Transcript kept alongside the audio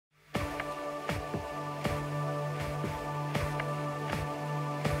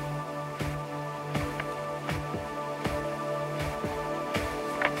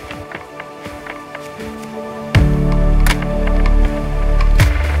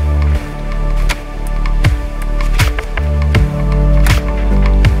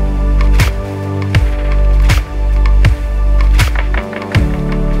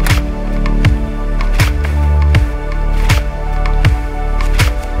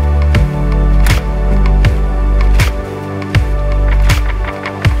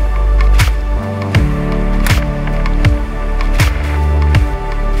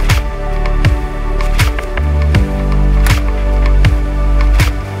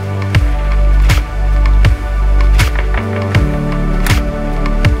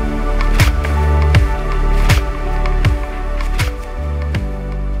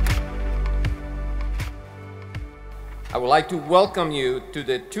like to welcome you to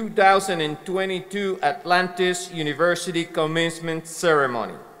the 2022 Atlantis University Commencement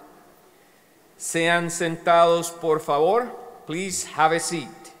Ceremony. Sean sentados, por favor. Please have a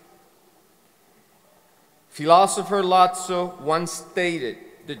seat. Philosopher Lotso once stated,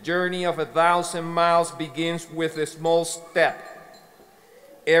 "The journey of 1,000 miles begins with a small step."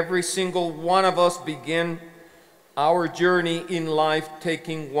 Every single one of us begin our journey in life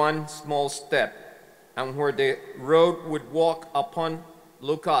taking one small step, and where the road would walk upon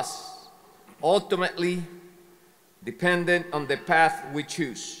look us, ultimately dependent on the path we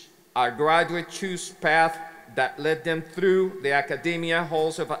choose. Our graduates choose path that led them through the academia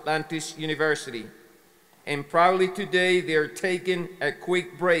halls of Atlantis University, and proudly today they are taking a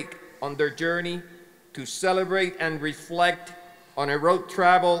quick break on their journey to celebrate and reflect on a road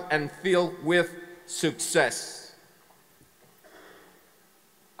travel and filled with success.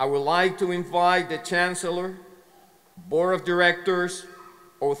 I would like to invite the Chancellor, Board of Directors,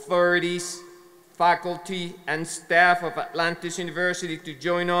 authorities, faculty, and staff of Atlantis University to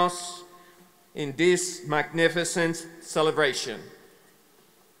join us in this magnificent celebration.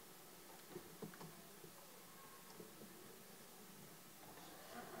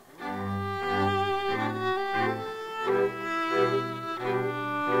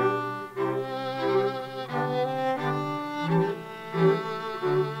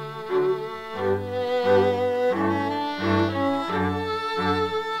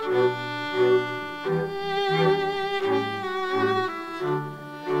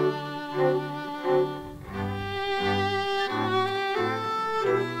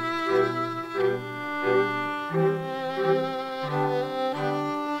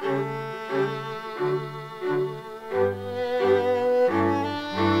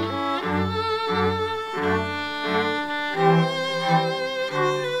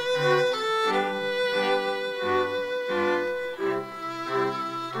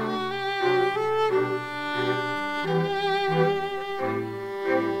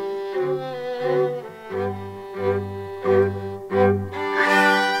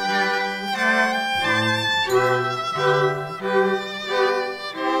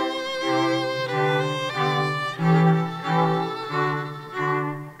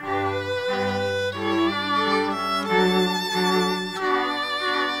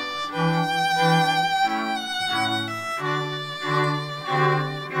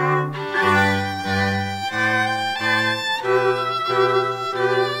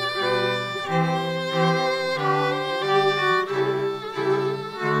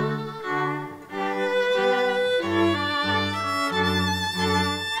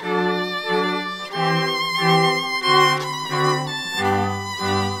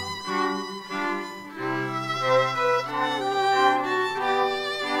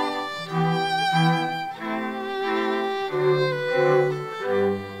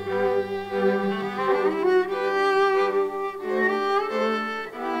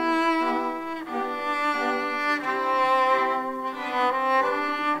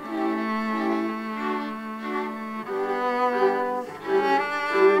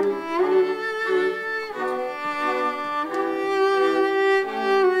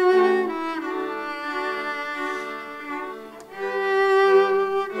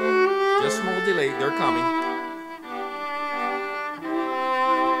 They're coming.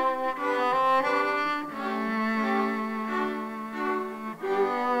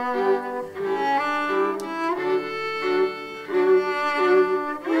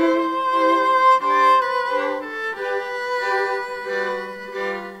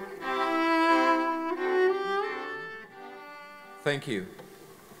 Thank you.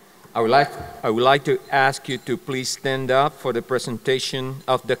 I would like to ask you to please stand up for the presentation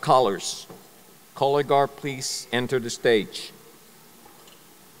of the colors. Color guard, please enter the stage.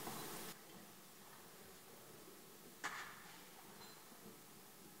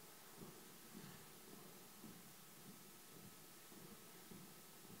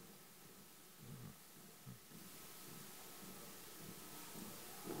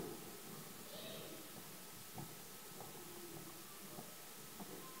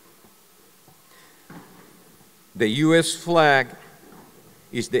 The U.S. flag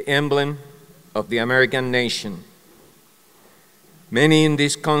is the emblem of the American nation. Many in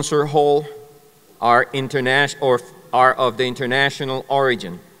this concert hall are of the international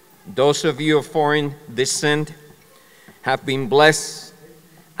origin. Those of you of foreign descent have been blessed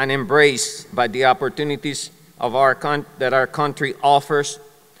and embraced by the opportunities of that our country offers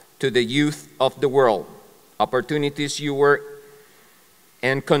to the youth of the world. Opportunities you were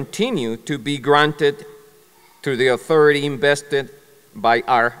and continue to be granted through the authority invested by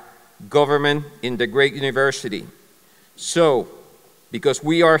our government in the great university. So, because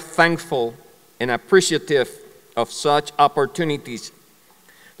we are thankful and appreciative of such opportunities,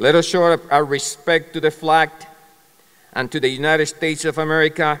 let us show our respect to the flag and to the United States of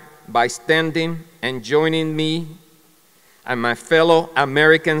America by standing and joining me and my fellow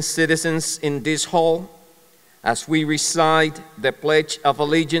American citizens in this hall as we recite the Pledge of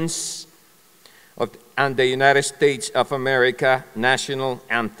Allegiance and the United States of America National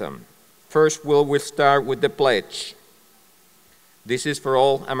Anthem. First, we'll start with the pledge. This is for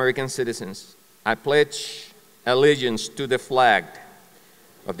all American citizens. I pledge allegiance to the flag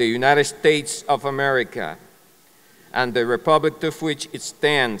of the United States of America and the republic to which it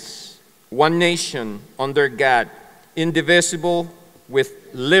stands, one nation under God, indivisible, with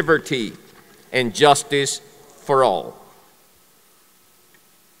liberty and justice for all.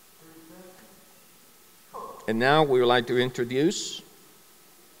 And now we would like to introduce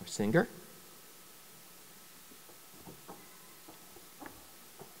our singer.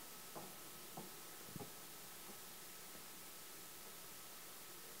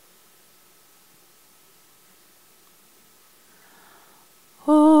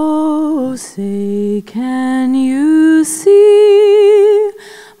 Oh, say, can you see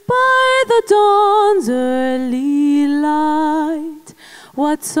by the dawn's early light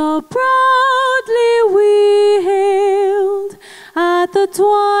what so proudly we hailed at the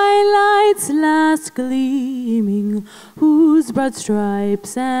twilight's last gleaming, whose broad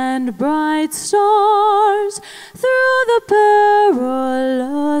stripes and bright stars through the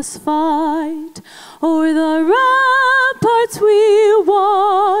perilous fight o'er the ramparts we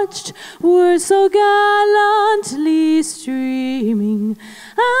watched were so gallantly streaming,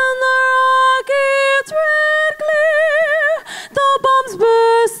 and the rockets red clear, the bombs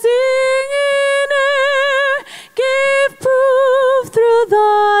bursting in air, gave proof through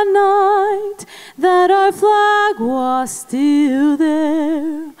the night that our flag was still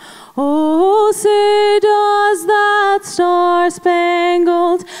there. Oh, say, does that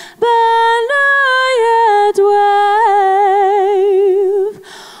star-spangled banner yet wave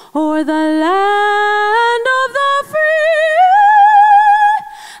o'er the land of the free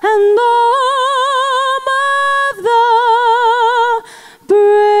and the home of the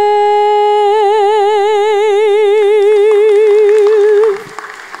brave?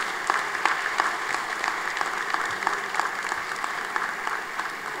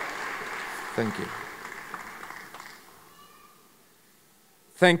 Thank you.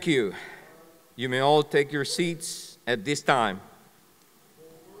 Thank you. You may all take your seats at this time.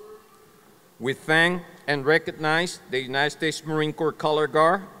 We thank and recognize the United States Marine Corps Color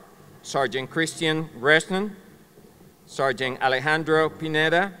Guard, Sergeant Christian Resnan, Sergeant Alejandro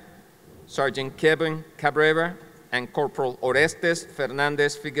Pineda, Sergeant Kevin Cabrera, and Corporal Orestes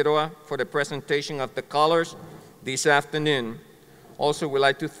Fernandez Figueroa for the presentation of the colors this afternoon. Also, we'd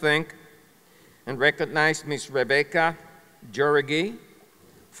like to thank and recognize Ms. Rebecca Jorregui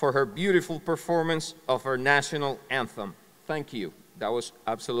for her beautiful performance of our national anthem. Thank you. That was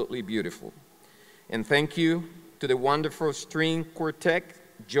absolutely beautiful. And thank you to the wonderful string quartet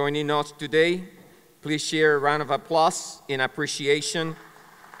joining us today. Please share a round of applause in appreciation.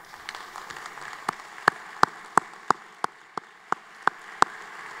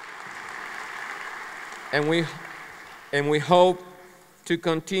 And we hope to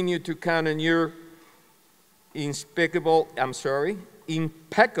continue to count on your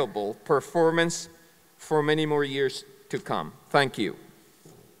impeccable performance for many more years to come. Thank you.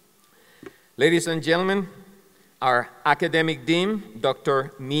 Ladies and gentlemen, our academic dean,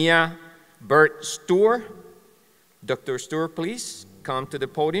 Dr. Mia Burt Stewart. Dr. Stewart, please come to the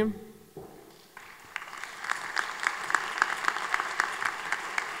podium.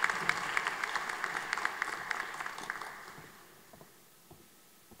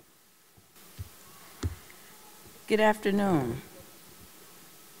 Good afternoon.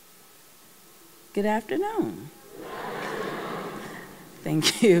 Good afternoon.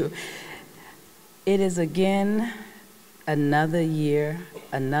 Thank you. It is again another year,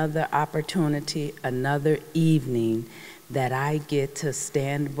 another opportunity, another evening that I get to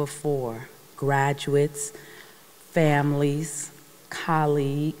stand before graduates, families,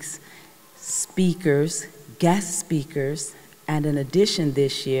 colleagues, speakers, guest speakers, and in addition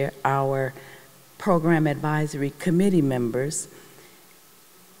this year, our Program Advisory Committee members.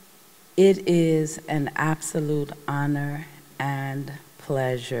 It is an absolute honor and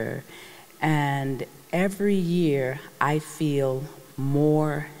pleasure. And every year I feel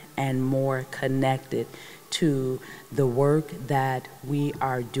more and more connected to the work that we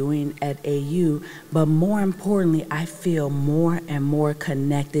are doing at AU, but more importantly, I feel more and more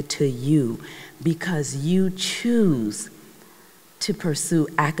connected to you because you choose to pursue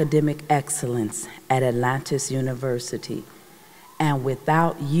academic excellence at Atlantis University. And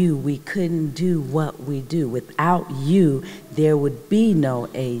without you, we couldn't do what we do. Without you, there would be no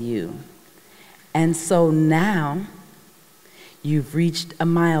AU. And so now, you've reached a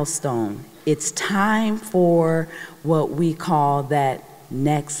milestone. It's time for what we call that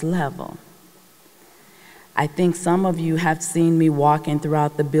next level. I think some of you have seen me walking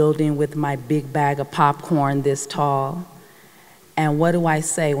throughout the building with my big bag of popcorn this tall. And what do I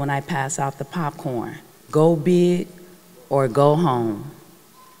say when I pass out the popcorn? Go big or go home.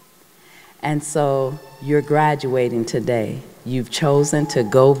 And so you're graduating today. You've chosen to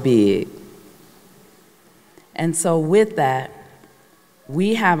go big. And so with that,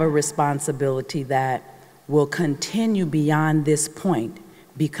 we have a responsibility that will continue beyond this point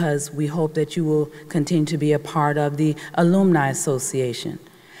because we hope that you will continue to be a part of the Alumni Association.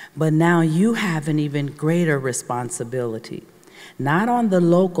 But now you have an even greater responsibility, not on the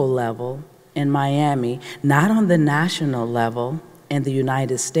local level in Miami, not on the national level in the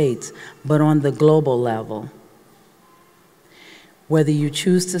United States, but on the global level. Whether you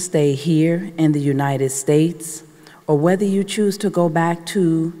choose to stay here in the United States or whether you choose to go back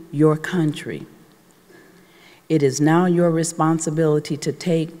to your country, it is now your responsibility to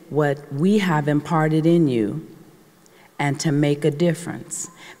take what we have imparted in you and to make a difference.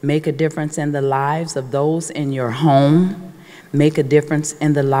 Make a difference in the lives of those in your home. Make a difference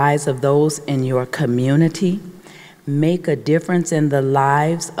in the lives of those in your community. Make a difference in the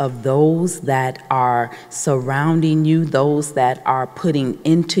lives of those that are surrounding you, those that are putting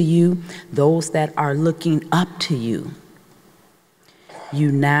into you, those that are looking up to you.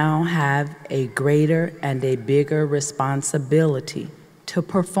 You now have a greater and a bigger responsibility to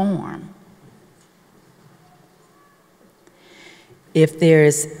perform. If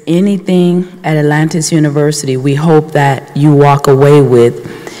there's anything at Atlantis University we hope that you walk away with,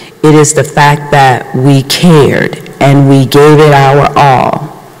 it is the fact that we cared and we gave it our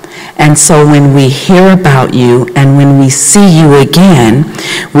all. And so when we hear about you and when we see you again,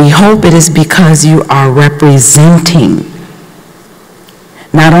 we hope it is because you are representing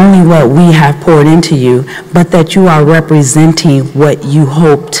not only what we have poured into you, but that you are representing what you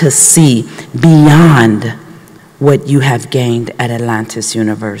hope to see beyond what you have gained at Atlantis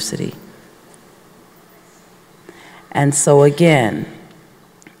University. And so again,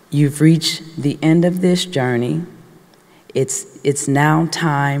 you've reached the end of this journey. It's now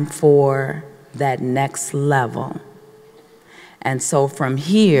time for that next level. And so from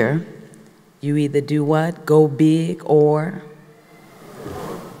here, you either do what? Go big or...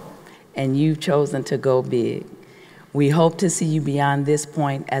 and you've chosen to go big. We hope to see you beyond this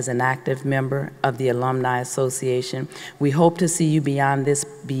point as an active member of the Alumni Association. We hope to see you beyond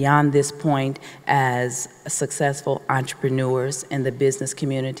this point as successful entrepreneurs in the business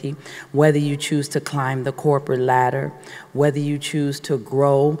community, whether you choose to climb the corporate ladder, whether you choose to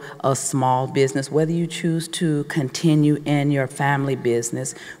grow a small business, whether you choose to continue in your family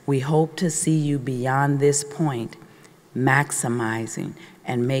business. We hope to see you beyond this point, maximizing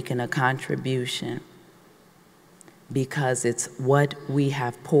and making a contribution, because it's what we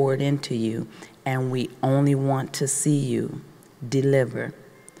have poured into you, and we only want to see you deliver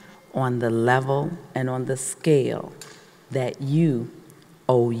on the level and on the scale that you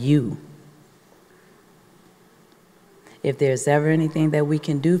owe you. If there's ever anything that we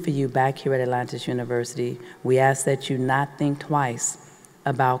can do for you back here at Atlantis University, we ask that you not think twice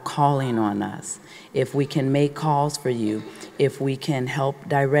about calling on us. If we can make calls for you, if we can help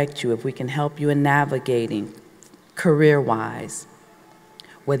direct you, if we can help you in navigating career-wise,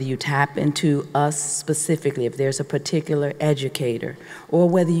 whether you tap into us specifically, if there's a particular educator, or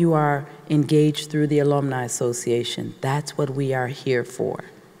whether you are engaged through the Alumni Association, that's what we are here for.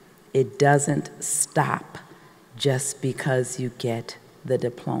 It doesn't stop just because you get the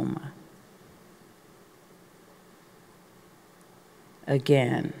diploma.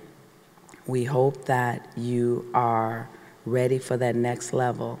 Again, we hope that you are ready for that next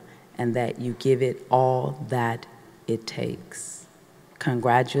level and that you give it all that it takes.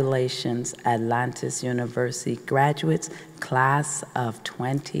 Congratulations, Atlantis University graduates, class of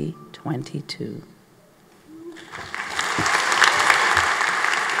 2022.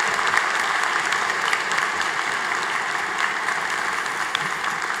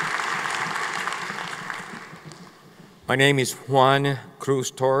 My name is Juan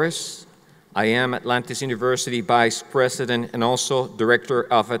Cruz Torres. I am Atlantis University Vice President and also Director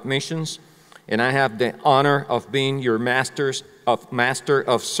of Admissions. and I have the honor of being your master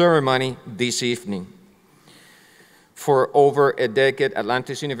of ceremony this evening. For over a decade,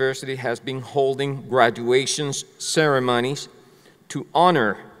 Atlantis University has been holding graduation ceremonies to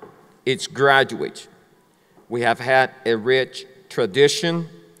honor its graduates. We have had a rich tradition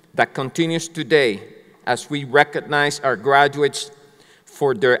that continues today as we recognize our graduates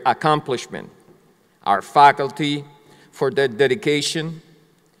for their accomplishment, our faculty for their dedication,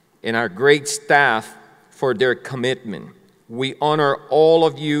 and our great staff for their commitment. We honor all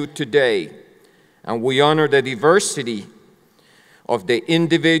of you today, and we honor the diversity of the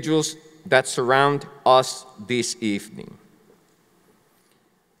individuals that surround us this evening.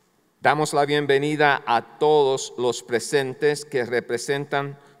 Damos la bienvenida a todos los presentes que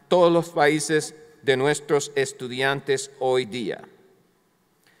representan todos los países de nuestros estudiantes hoy día.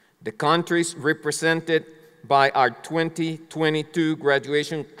 The countries represented by our 2022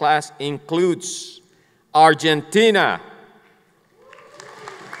 graduation class includes Argentina,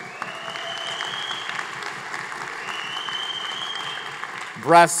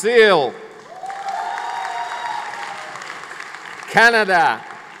 Brazil, Canada,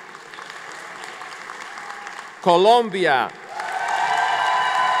 Colombia,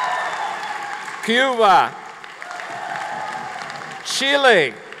 Cuba,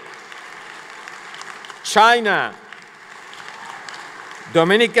 Chile, China,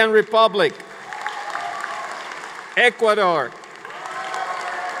 Dominican Republic, Ecuador,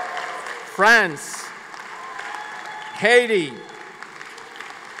 France, Haiti,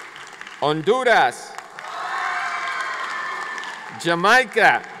 Honduras,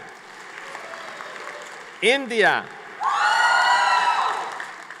 Jamaica, India,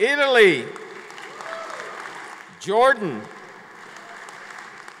 Italy, Jordan,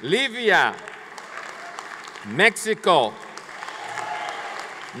 Libya, Mexico,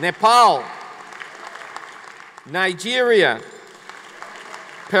 Nepal, Nigeria,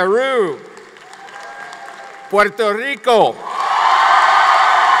 Peru, Puerto Rico,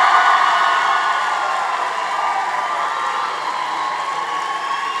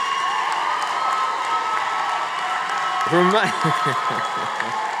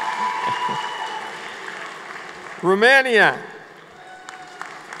 Romania,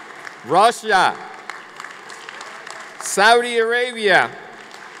 Russia, Saudi Arabia,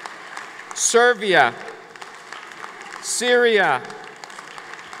 Serbia, Syria,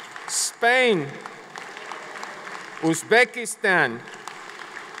 Spain, Uzbekistan,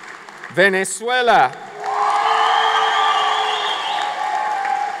 Venezuela,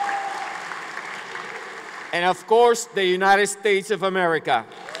 and of course, the United States of America.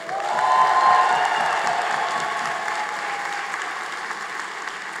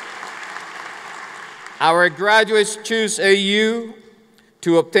 Our graduates choose AU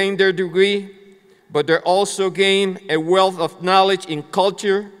to obtain their degree, but they also gain a wealth of knowledge in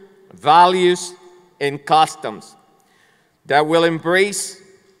culture, values, and customs that will embrace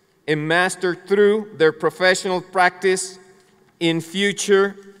and master through their professional practice in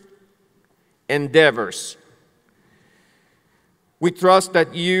future endeavors. We trust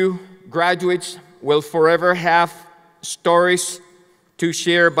that you, graduates, will forever have stories to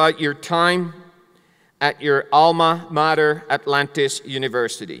share about your time at your alma mater, Atlantis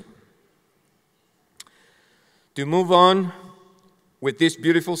University. To move on with this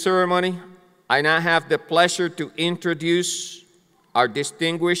beautiful ceremony, I now have the pleasure to introduce our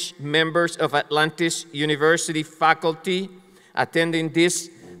distinguished members of Atlantis University faculty attending this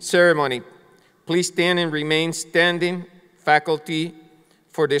ceremony. Please stand and remain standing. Faculty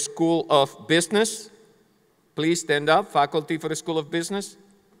for the School of Business. Please stand up, faculty for the School of Business.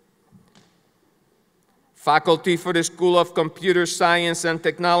 Faculty for the School of Computer Science and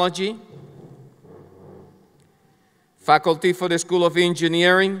Technology. Faculty for the School of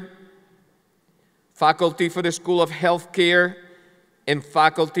Engineering. Faculty for the School of Healthcare, and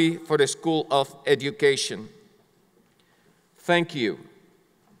faculty for the School of Education. Thank you.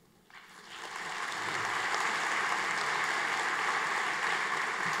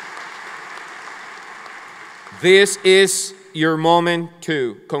 This is your moment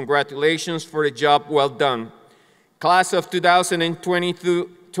too. Congratulations for the job well done. Class of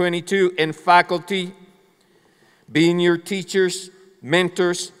 2022 and faculty, being your teachers,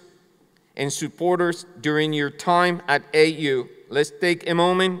 mentors, and supporters during your time at AU. Let's take a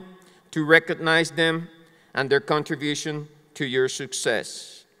moment to recognize them and their contribution to your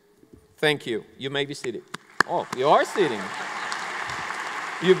success. Thank you. You may be seated. Oh, you are sitting.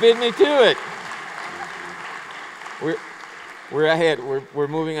 You beat me to it. We're ahead. We're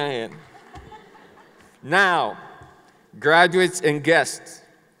moving ahead. Now, graduates and guests,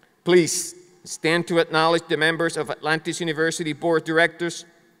 please stand to acknowledge the members of Atlantis University Board of Directors,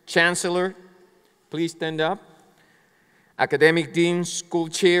 Chancellor, please stand up, academic deans, school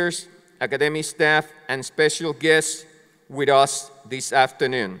chairs, academic staff, and special guests with us this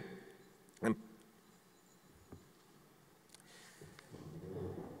afternoon.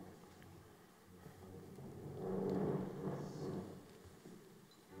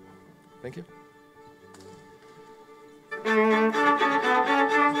 Thank you.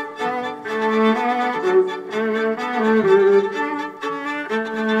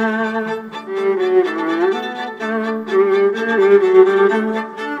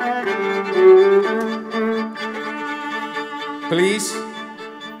 Please,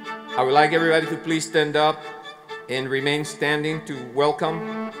 I would like everybody to please stand up and remain standing to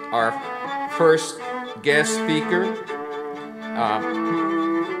welcome our first guest speaker,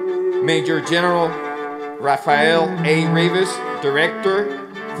 Major General Rafael A. Rivas, Director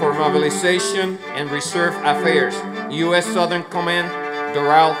for Mobilization and Reserve Affairs, U.S. Southern Command,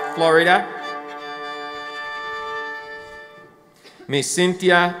 Doral, Florida. Ms.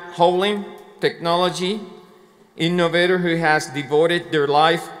 Cynthia Howling, Technology Innovator who has devoted their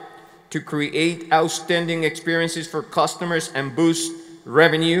life to create outstanding experiences for customers and boost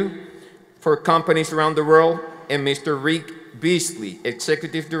revenue for companies around the world. And Mr. Rick Beasley,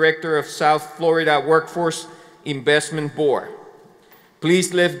 Executive Director of South Florida Workforce Investment Board.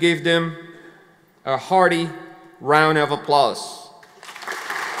 Please let's give them a hearty round of applause.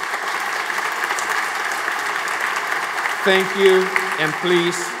 Thank you, and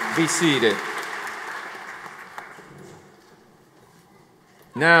please be seated.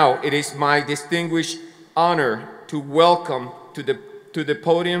 Now it is my distinguished honor to welcome to the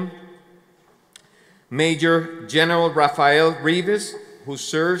podium Major General Rafael Rivas, who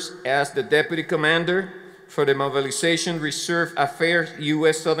serves as the Deputy Commander for the Mobilization Reserve Affairs,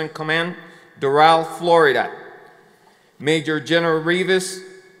 U.S. Southern Command, Doral, Florida. Major General Rivas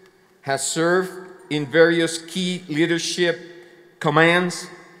has served in various key leadership commands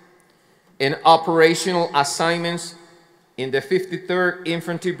and operational assignments in the 53rd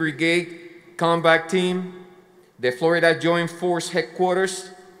Infantry Brigade Combat Team, the Florida Joint Force Headquarters,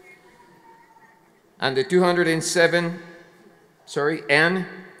 and the 207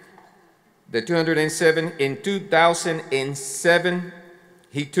 in 2007,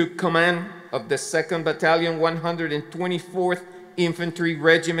 he took command of the 2nd Battalion 124th Infantry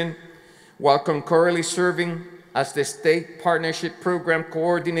Regiment while concurrently serving as the State Partnership Program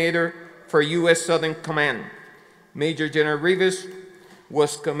Coordinator for U.S. Southern Command. Major General Rivas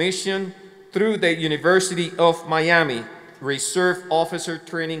was commissioned through the University of Miami Reserve Officer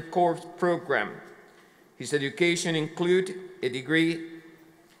Training Corps Program. His education includes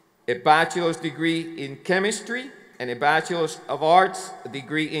a bachelor's degree in chemistry and a bachelor's of arts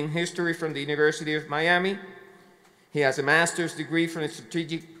degree in history from the University of Miami. He has a master's degree from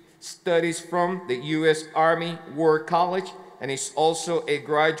strategic studies from the U.S. Army War College and is also a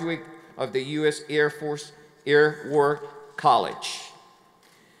graduate of the U.S. Air Force Air War College.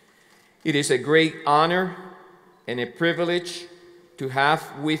 It is a great honor and a privilege to have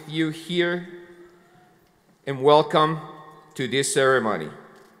with you here, and welcome to this ceremony.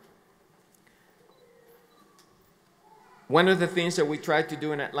 One of the things that we try to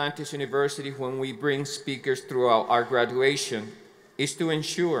do in Atlantis University when we bring speakers throughout our graduation is to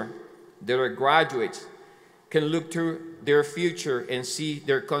ensure that our graduates can look to their future and see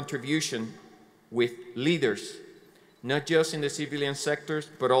their contribution with leaders, not just in the civilian sectors,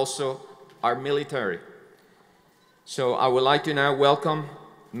 but also our military. So I would like to now welcome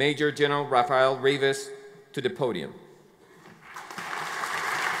Major General Rafael Rivas to the podium.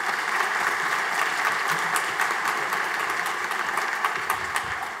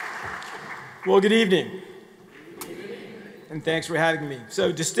 Well, good evening. And thanks for having me.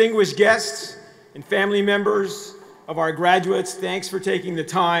 So, distinguished guests and family members of our graduates, thanks for taking the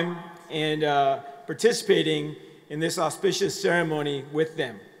time and participating in this auspicious ceremony with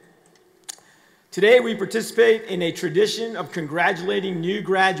them. Today, we participate in a tradition of congratulating new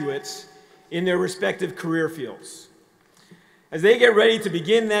graduates in their respective career fields. As they get ready to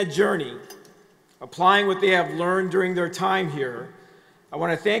begin that journey, applying what they have learned during their time here, I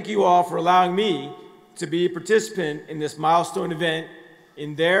want to thank you all for allowing me to be a participant in this milestone event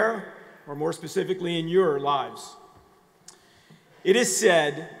in their, or more specifically in your lives. It is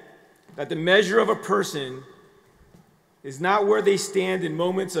said that the measure of a person is not where they stand in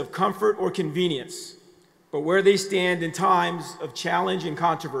moments of comfort or convenience, but where they stand in times of challenge and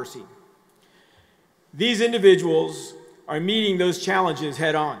controversy. These individuals are meeting those challenges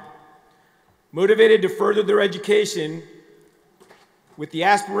head on, motivated to further their education with the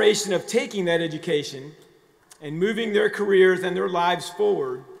aspiration of taking that education and moving their careers and their lives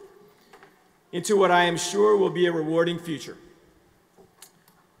forward into what I am sure will be a rewarding future.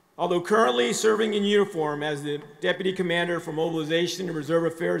 Although currently serving in uniform as the Deputy Commander for Mobilization and Reserve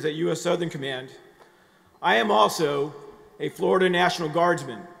Affairs at U.S. Southern Command, I am also a Florida National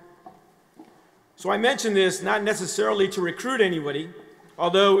Guardsman. So I mention this not necessarily to recruit anybody,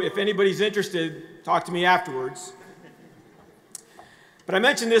 although if anybody's interested, talk to me afterwards. But I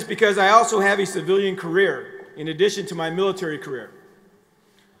mention this because I also have a civilian career in addition to my military career.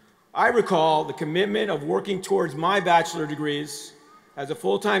 I recall the commitment of working towards my bachelor degrees as a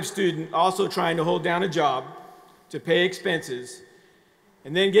full-time student, also trying to hold down a job to pay expenses,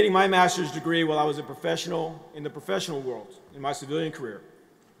 and then getting my master's degree while I was a professional in the professional world in my civilian career.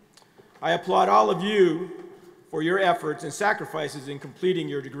 I applaud all of you for your efforts and sacrifices in completing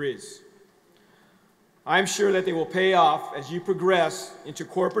your degrees. I'm sure that they will pay off as you progress into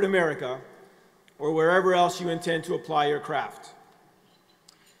corporate America or wherever else you intend to apply your craft.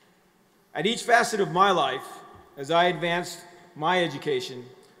 At each facet of my life, as I advanced my education,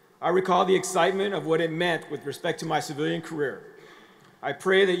 I recall the excitement of what it meant with respect to my civilian career. I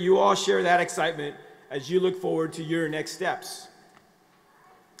pray that you all share that excitement as you look forward to your next steps.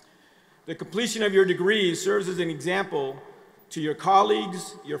 The completion of your degrees serves as an example to your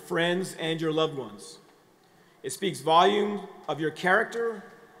colleagues, your friends, and your loved ones. It speaks volumes of your character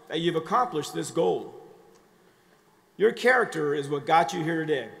that you've accomplished this goal. Your character is what got you here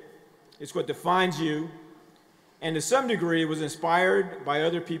today. It's what defines you, and to some degree was inspired by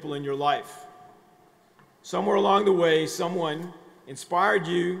other people in your life. Somewhere along the way, someone inspired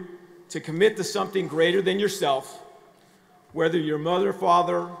you to commit to something greater than yourself, whether your mother,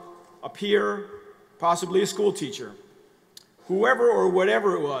 father, a peer, possibly a school teacher. Whoever or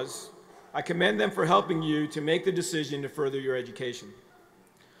whatever it was, I commend them for helping you to make the decision to further your education.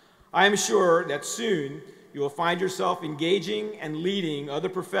 I am sure that soon you will find yourself engaging and leading other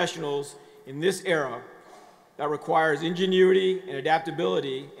professionals in this era that requires ingenuity and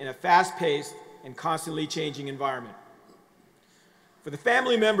adaptability in a fast-paced and constantly changing environment. For the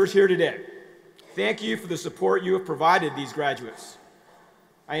family members here today, thank you for the support you have provided these graduates.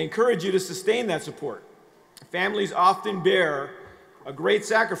 I encourage you to sustain that support. Families often bear a great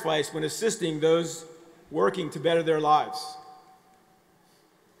sacrifice when assisting those working to better their lives.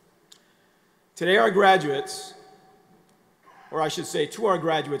 Today, our graduates, or I should say to our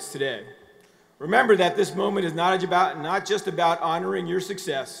graduates today, remember that this moment is not just about honoring your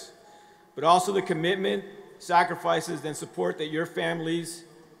success, but also the commitment, sacrifices, and support that your families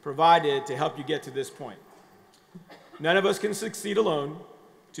provided to help you get to this point. None of us can succeed alone.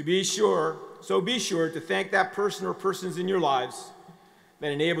 So be sure to thank that person or persons in your lives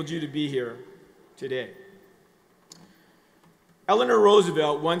that enabled you to be here today. Eleanor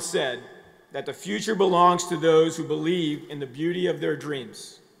Roosevelt once said that the future belongs to those who believe in the beauty of their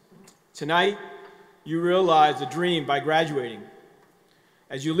dreams. Tonight, you realize the dream by graduating.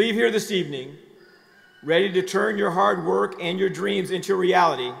 As you leave here this evening, ready to turn your hard work and your dreams into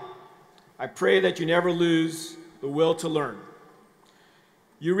reality, I pray that you never lose the will to learn.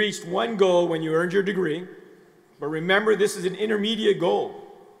 You reached one goal when you earned your degree, but remember this is an intermediate goal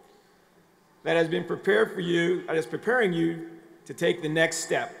that has been prepared for you, that is preparing you to take the next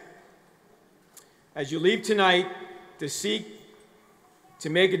step. As you leave tonight to seek to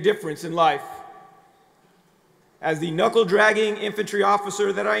make a difference in life, as the knuckle-dragging infantry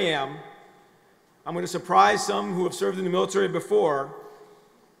officer that I am, I'm going to surprise some who have served in the military before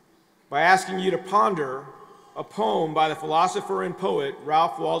by asking you to ponder a poem by the philosopher and poet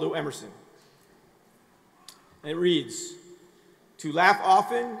Ralph Waldo Emerson. And it reads, "To laugh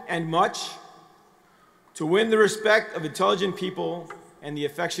often and much, to win the respect of intelligent people and the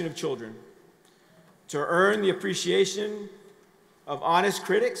affection of children, to earn the appreciation of honest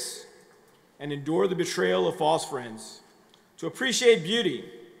critics and endure the betrayal of false friends, to appreciate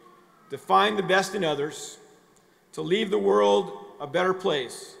beauty, to find the best in others, to leave the world a better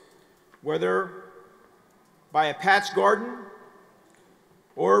place, whether by a patched garden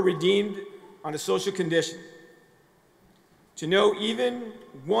or redeemed on a social condition. To know even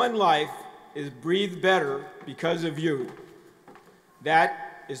one life is breathed better because of you.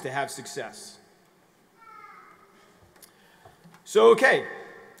 That is to have success." So, okay,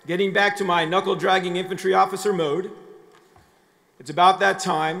 getting back to my knuckle-dragging infantry officer mode, it's about that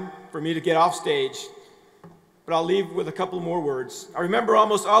time for me to get off stage, but I'll leave with a couple more words. I remember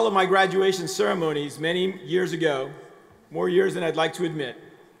almost all of my graduation ceremonies many years ago, more years than I'd like to admit.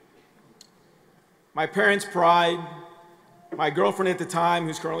 My parents' pride, my girlfriend at the time,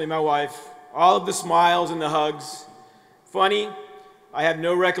 who's currently my wife, all of the smiles and the hugs. Funny, I have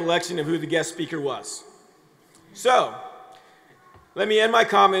no recollection of who the guest speaker was. So, let me end my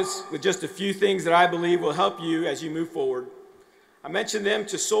comments with just a few things that I believe will help you as you move forward. I mention them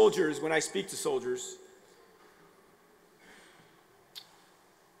to soldiers when I speak to soldiers.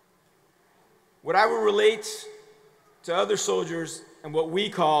 What I will relate to other soldiers and what we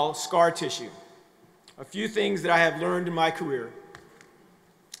call scar tissue. A few things that I have learned in my career.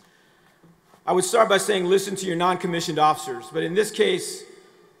 I would start by saying listen to your non-commissioned officers, but in this case,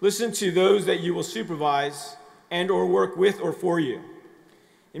 listen to those that you will supervise and or work with or for you.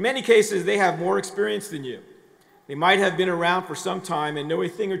 In many cases, they have more experience than you. They might have been around for some time and know a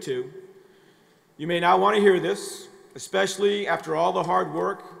thing or two. You may not want to hear this, especially after all the hard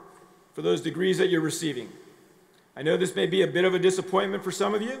work for those degrees that you're receiving. I know this may be a bit of a disappointment for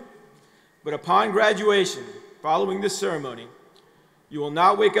some of you, but upon graduation, following this ceremony, you will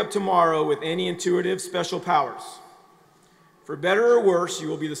not wake up tomorrow with any intuitive special powers. For better or worse, you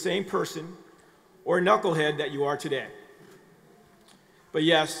will be the same person or knucklehead that you are today. But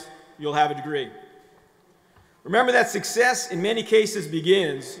yes, you'll have a degree. Remember that success in many cases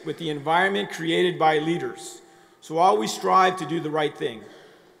begins with the environment created by leaders, so always strive to do the right thing.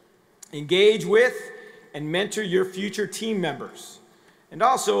 Engage with and mentor your future team members, and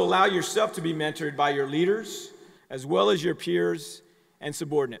also allow yourself to be mentored by your leaders, as well as your peers and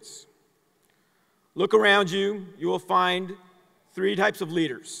subordinates. Look around you, you will find three types of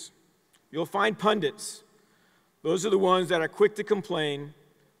leaders. You'll find pundits. Those are the ones that are quick to complain,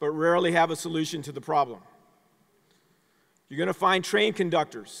 but rarely have a solution to the problem. You're going to find train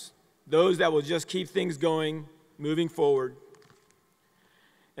conductors, those that will just keep things going, moving forward.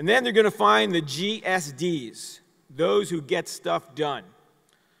 And then they're going to find the GSDs, those who get stuff done.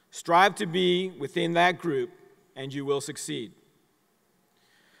 Strive to be within that group, and you will succeed.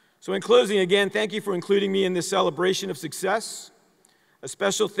 So in closing, again, thank you for including me in this celebration of success. A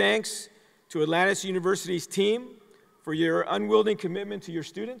special thanks to Atlantis University's team for your unwilling commitment to your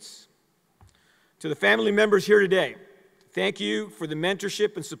students. To the family members here today, thank you for the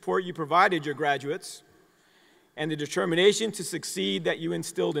mentorship and support you provided your graduates and the determination to succeed that you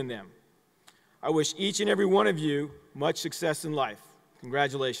instilled in them. I wish each and every one of you much success in life.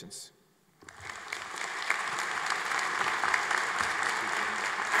 Congratulations.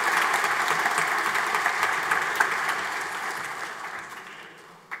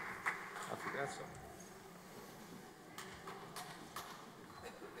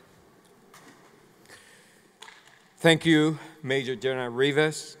 Thank you, Major General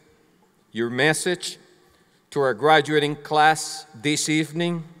Rivas. Your message to our graduating class this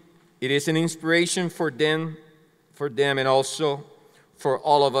evening, it is an inspiration for them and also for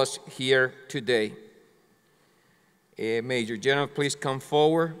all of us here today. Major General, please come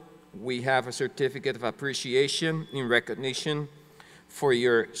forward. We have a certificate of appreciation in recognition for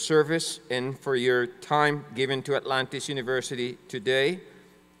your service and for your time given to Atlantis University today.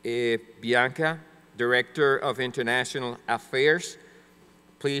 Bianca, Director of International Affairs,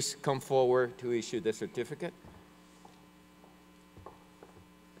 please come forward to issue the certificate.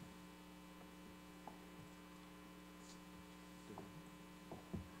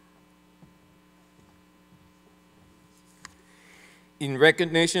 In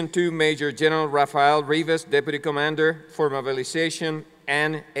recognition to Major General Rafael Rivas, Deputy Commander for Mobilization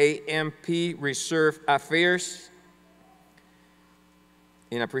and AMP Reserve Affairs,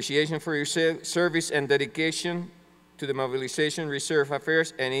 in appreciation for your service and dedication to the Mobilization Reserve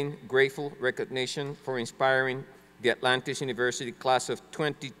Affairs, and in grateful recognition for inspiring the Atlantis University class of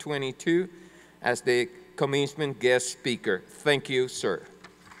 2022 as the commencement guest speaker. Thank you, sir.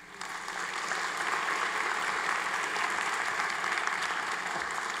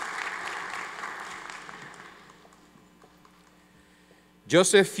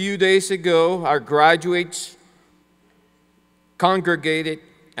 Just a few days ago, our graduates congregated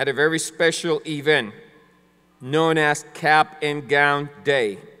at a very special event known as Cap and Gown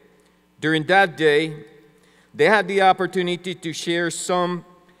Day. During that day, they had the opportunity to share some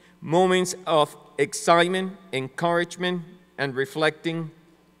moments of excitement, encouragement, and reflecting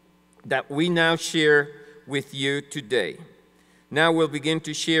that we now share with you today. Now we'll begin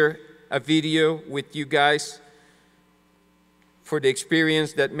to share a video with you guys for the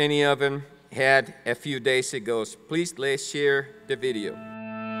experience that many of them had a few days ago. Please, let's share the video.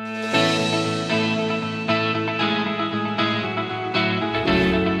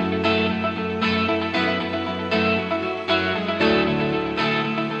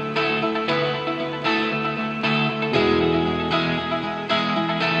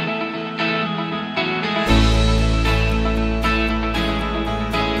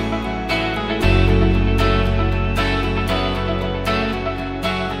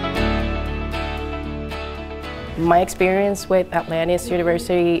 My experience with Atlantis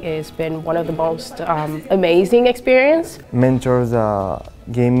University has been one of the most amazing experience. Mentors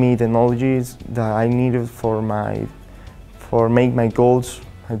gave me the knowledge that I needed for make my goals,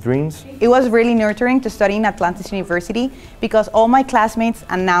 my dreams. It was really nurturing to study in Atlantis University because all my classmates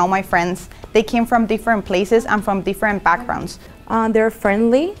and now my friends, they came from different places and from different backgrounds. They're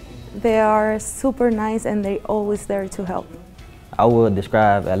friendly, they are super nice, and they're always there to help. I would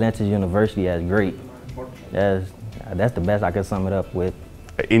describe Atlantis University as great. That's the best I could sum it up with.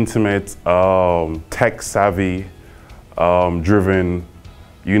 Intimate, tech-savvy, driven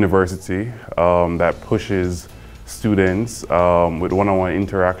university that pushes students with one-on-one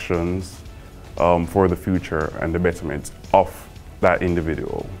interactions for the future and the betterment of that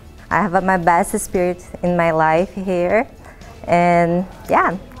individual. I have my best experience in my life here, and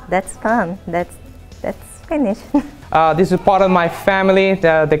yeah, that's fun. That's finished. This is part of my family.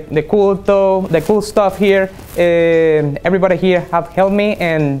 The cool stuff here. Everybody here have helped me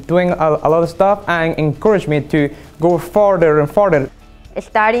and doing a lot of stuff and encouraged me to go farther and farther.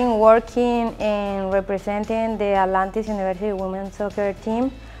 Starting working and representing the Atlantis University women's soccer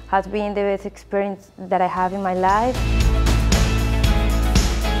team has been the best experience that I have in my life.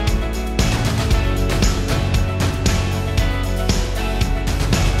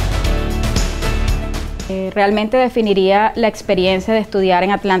 Realmente definiría la experiencia de estudiar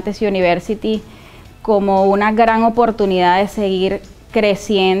en Atlantis University como una gran oportunidad de seguir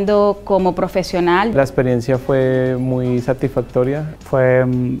creciendo como profesional. La experiencia fue muy satisfactoria, fue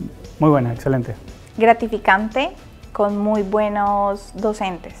muy buena, excelente. Gratificante, con muy buenos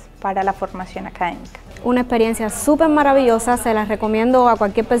docentes para la formación académica. Una experiencia súper maravillosa, se la recomiendo a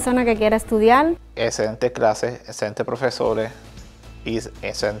cualquier persona que quiera estudiar. Excelentes clases, excelentes profesores y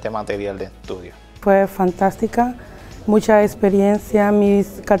excelente material de estudio. Fue fantástica, mucha experiencia,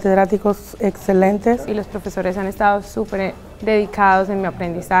 mis catedráticos excelentes. Y los profesores han estado súper dedicados en mi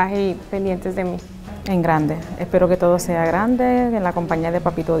aprendizaje y pendientes de mí. En grande, espero que todo sea grande, en la compañía de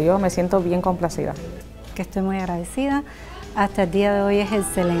Papito Dios, me siento bien complacida. Que estoy muy agradecida, hasta el día de hoy es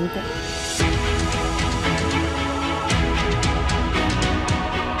excelente.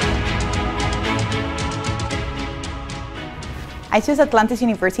 I chose Atlantis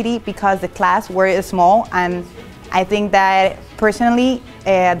University because the class were small, and I think that personally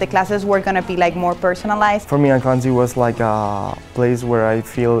the classes were going to be like more personalized. For me, Atlantis was like a place where I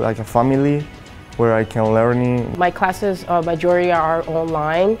feel like a family, where I can learn. My classes, majority are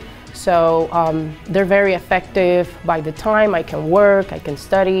online, so they're very effective by the time I can work, I can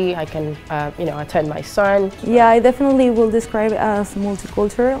study, I can attend my son. Yeah, I definitely will describe it as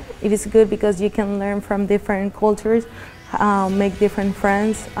multicultural. It is good because you can learn from different cultures, make different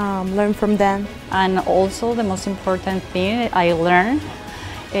friends, learn from them. And also the most important thing I learned,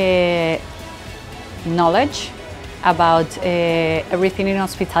 knowledge about everything in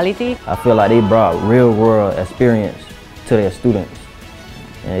hospitality. I feel like they brought real world experience to their students.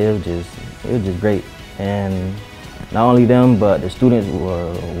 And it was just great. And not only them, but the students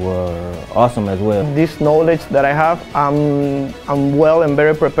were awesome as well. This knowledge that I have, I'm well and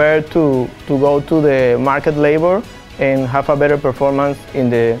very prepared to go to the market labor and have a better performance in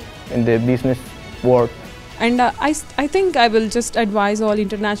the business world. And I think I will just advise all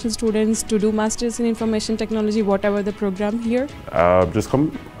international students to do Masters in Information Technology, whatever the program here. Just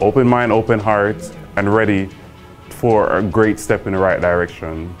come open mind, open heart, and ready for a great step in the right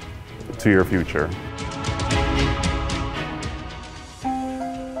direction to your future.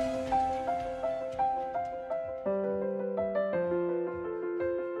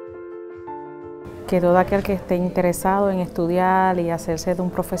 Que todo aquel que esté interesado en estudiar y hacerse de un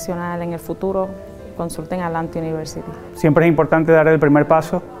profesional en el futuro, consulten a Atlantean University. Siempre es importante dar el primer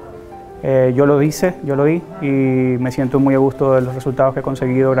paso. Yo lo hice, yo lo di y me siento muy a gusto de los resultados que he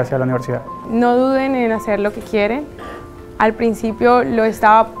conseguido gracias a la universidad. No duden en hacer lo que quieren. Al principio lo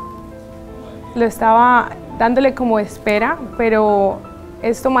estaba dándole como espera, pero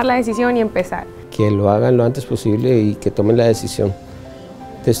es tomar la decisión y empezar. Que lo hagan lo antes posible y que tomen la decisión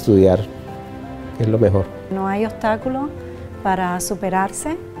de estudiar. Es lo mejor. No hay obstáculo para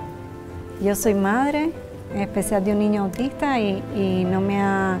superarse. Yo soy madre, en especial de un niño autista, y no me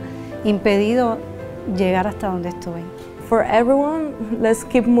ha impedido llegar hasta donde estoy. For everyone, let's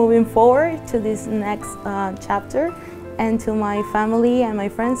keep moving forward to this next chapter. And to my family and my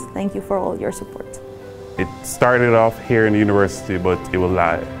friends, thank you for all your support. It started off here in the university, but it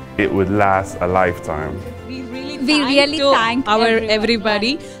would last a lifetime. We really thank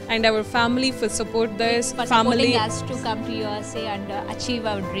everybody and our family for support this for family. Supporting us to come to USA and achieve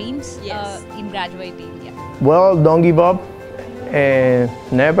our dreams in graduating. Yeah. Well, don't give up and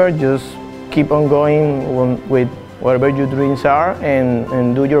never just keep on going with whatever your dreams are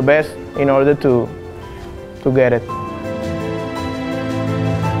and do your best in order to get it.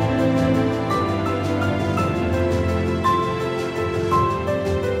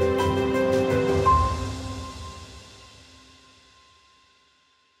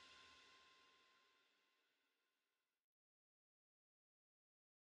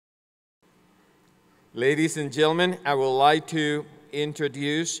 Ladies and gentlemen, I would like to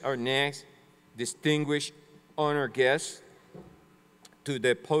introduce our next distinguished honor guest to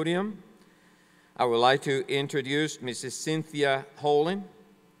the podium. I would like to introduce Mrs. Cynthia Holland,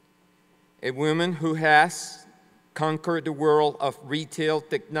 a woman who has conquered the world of retail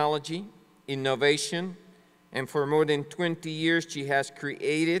technology, innovation, and for more than 20 years she has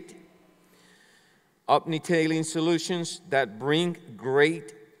created omni-tailing solutions that bring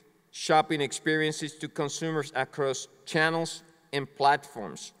great shopping experiences to consumers across channels and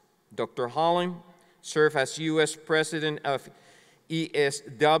platforms. Dr. Holland served as U.S. President of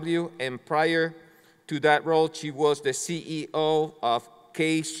ESW, and prior to that role, she was the CEO of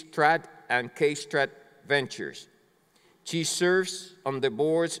K-Strat and K-Strat Ventures. She serves on the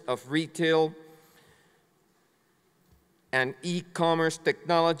boards of retail and e-commerce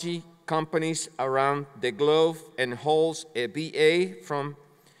technology companies around the globe and holds a BA from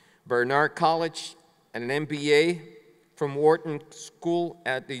Barnard College and an MBA from Wharton School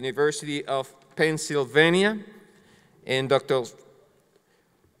at the University of Pennsylvania. And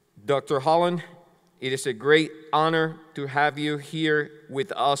Dr. Holland, it is a great honor to have you here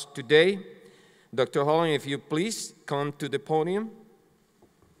with us today. Dr. Holland, if you please come to the podium.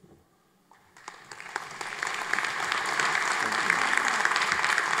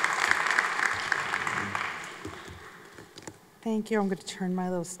 Thank you. I'm going to turn my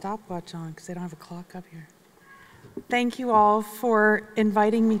little stopwatch on because I don't have a clock up here. Thank you all for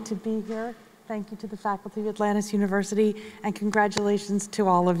inviting me to be here. Thank you to the faculty of Atlantis University, and congratulations to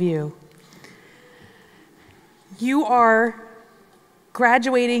all of you. You are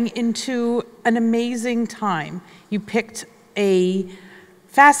graduating into an amazing time. You picked a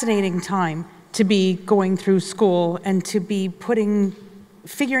fascinating time to be going through school and to be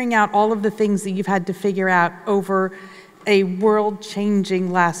figuring out all of the things that you've had to figure out over a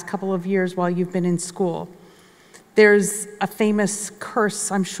world-changing last couple of years while you've been in school. There's a famous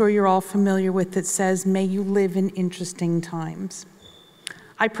curse I'm sure you're all familiar with that says, "May you live in interesting times."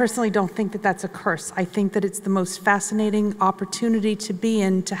 I personally don't think that that's a curse. I think that it's the most fascinating opportunity to be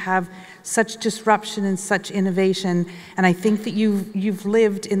in, to have such disruption and such innovation. And I think that you've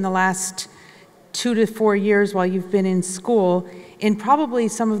lived in the last 2 to 4 years while you've been in school in probably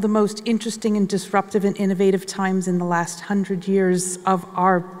some of the most interesting and disruptive and innovative times in the last 100 years of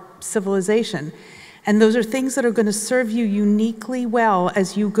our civilization. And those are things that are going to serve you uniquely well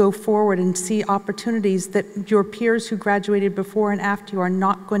as you go forward and see opportunities that your peers who graduated before and after you are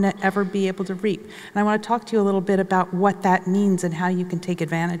not going to ever be able to reap. And I want to talk to you a little bit about what that means and how you can take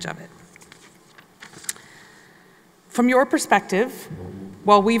advantage of it. From your perspective,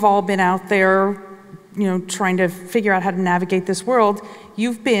 while we've all been out there, trying to figure out how to navigate this world,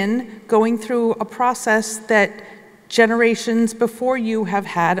 you've been going through a process that generations before you have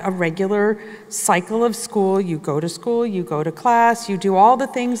had a regular cycle of school. You go to class, you do all the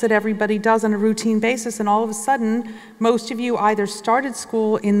things that everybody does on a routine basis, and all of a sudden, most of you either started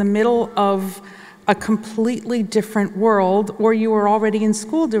school in the middle of a completely different world, or you were already in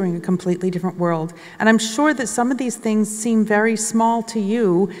school during a completely different world. And I'm sure that some of these things seem very small to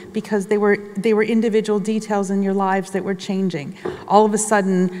you because they were individual details in your lives that were changing. All of a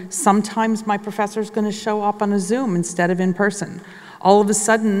sudden, sometimes my professor's going to show up on a Zoom instead of in person. All of a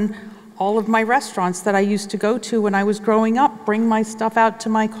sudden, all of my restaurants that I used to go to when I was growing up bring my stuff out to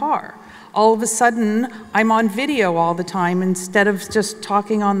my car. All of a sudden, I'm on video all the time instead of just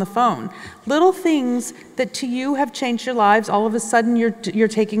talking on the phone. Little things that to you have changed your lives. All of a sudden, you're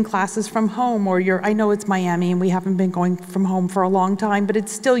taking classes from home, or I know it's Miami and we haven't been going from home for a long time, but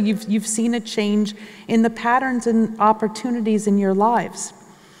it's still, you've seen a change in the patterns and opportunities in your lives.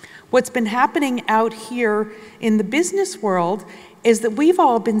 What's been happening out here in the business world is that we've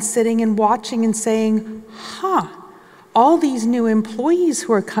all been sitting and watching and saying, all these new employees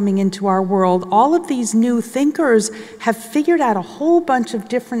who are coming into our world, all of these new thinkers have figured out a whole bunch of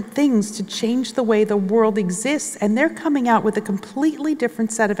different things to change the way the world exists, and they're coming out with a completely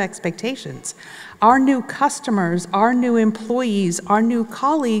different set of expectations. Our new customers, our new employees, our new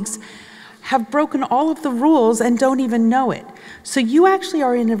colleagues have broken all of the rules and don't even know it. So you actually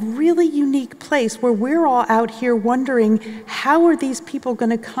are in a really unique place where we're all out here wondering, how are these people going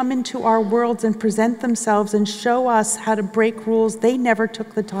to come into our worlds and present themselves and show us how to break rules they never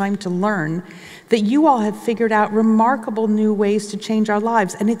took the time to learn, that you all have figured out remarkable new ways to change our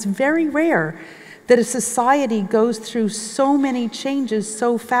lives. And it's very rare that a society goes through so many changes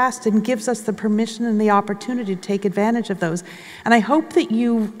so fast and gives us the permission and the opportunity to take advantage of those. And I hope that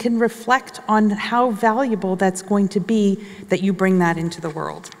you can reflect on how valuable that's going to be that you bring that into the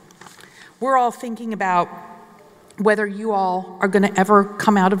world. We're all thinking about whether you all are going to ever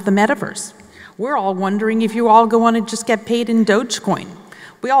come out of the metaverse. We're all wondering if you all go on and just get paid in Dogecoin.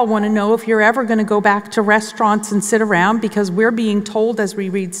 We all want to know if you're ever going to go back to restaurants and sit around, because we're being told as we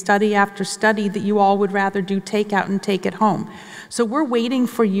read study after study that you all would rather do takeout and take it home. So we're waiting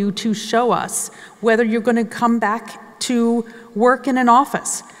for you to show us whether you're going to come back to work in an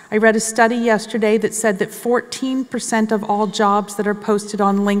office. I read a study yesterday that said that 14% of all jobs that are posted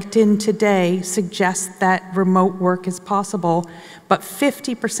on LinkedIn today suggest that remote work is possible, but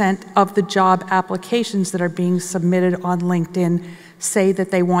 50% of the job applications that are being submitted on LinkedIn say that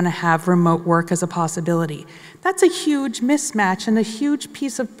they want to have remote work as a possibility. That's a huge mismatch and a huge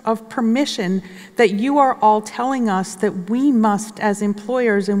piece of permission that you are all telling us that we must, as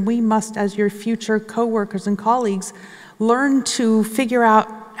employers, and we must, as your future coworkers and colleagues, learn to figure out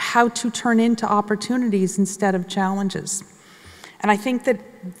how to turn into opportunities instead of challenges. And I think that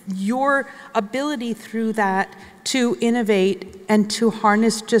your ability through that to innovate and to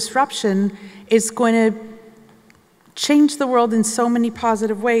harness disruption is going to change the world in so many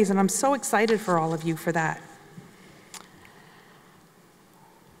positive ways, and I'm so excited for all of you for that.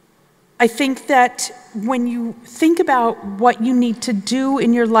 I think that when you think about what you need to do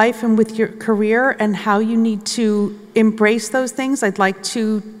in your life and with your career and how you need to embrace those things, I'd like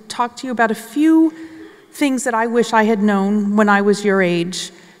to talk to you about a few things that I wish I had known when I was your age,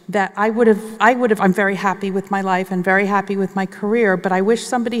 that I'm very happy with my life and very happy with my career, but I wish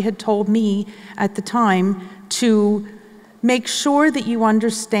somebody had told me at the time to make sure that you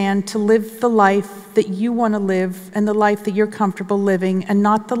understand to live the life that you want to live and the life that you're comfortable living, and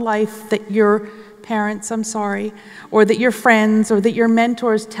not the life that your parents, or that your friends or that your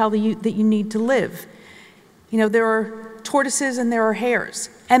mentors tell you that you need to live. You know, there are tortoises and there are hares,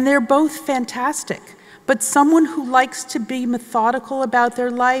 and they're both fantastic. But someone who likes to be methodical about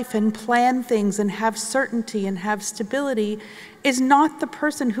their life and plan things and have certainty and have stability is not the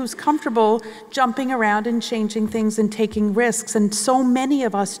person who's comfortable jumping around and changing things and taking risks. And so many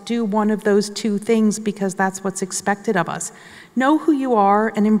of us do one of those two things because that's what's expected of us. Know who you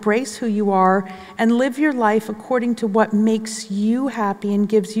are and embrace who you are and live your life according to what makes you happy and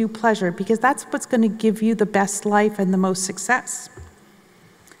gives you pleasure, because that's what's going to give you the best life and the most success.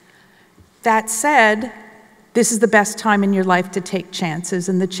 That said, this is the best time in your life to take chances,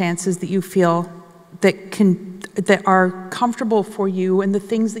 and the chances that you feel that are comfortable for you and the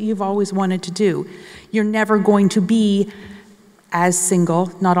things that you've always wanted to do. You're never going to be as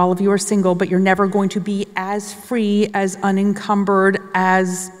single, not all of you are single, but you're never going to be as free, as unencumbered,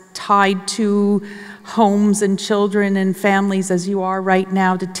 as tied to homes and children and families as you are right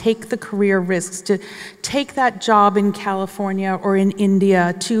now, to take the career risks, to take that job in California or in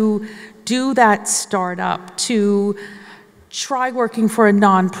India, to do that startup, to try working for a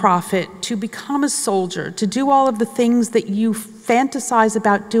nonprofit, to become a soldier, to do all of the things that you fantasize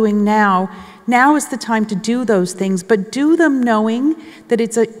about doing now. Now is the time to do those things, but do them knowing that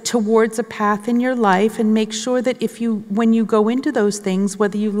it's towards a path in your life, and make sure that when you go into those things,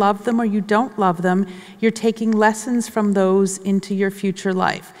 whether you love them or you don't love them, you're taking lessons from those into your future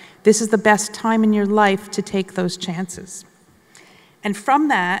life. This is the best time in your life to take those chances. And from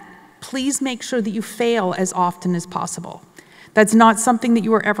that, please make sure that you fail as often as possible. That's not something that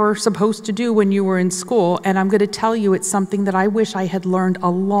you were ever supposed to do when you were in school, and I'm going to tell you it's something that I wish I had learned a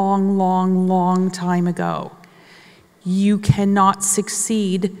long, long, long time ago. You cannot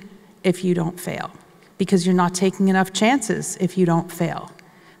succeed if you don't fail, because you're not taking enough chances if you don't fail.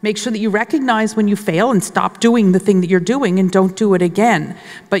 Make sure that you recognize when you fail and stop doing the thing that you're doing and don't do it again,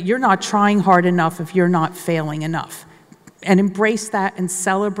 but you're not trying hard enough if you're not failing enough. And embrace that and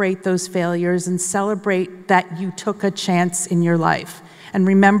celebrate those failures and celebrate that you took a chance in your life. And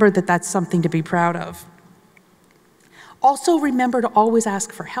remember that that's something to be proud of. Also remember to always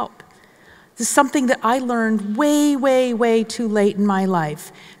ask for help. This is something that I learned way, way, way too late in my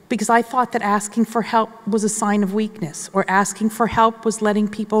life, because I thought that asking for help was a sign of weakness, or asking for help was letting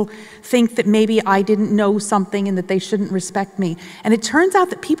people think that maybe I didn't know something and that they shouldn't respect me. And it turns out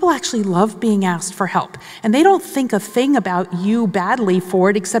that people actually love being asked for help, and they don't think a thing about you badly for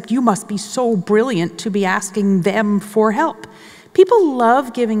it, except you must be so brilliant to be asking them for help. People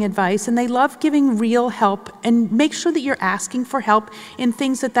love giving advice, and they love giving real help, and make sure that you're asking for help in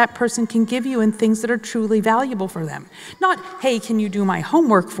things that that person can give you and things that are truly valuable for them. Not, hey, can you do my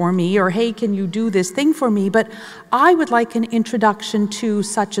homework for me, or hey, can you do this thing for me, but I would like an introduction to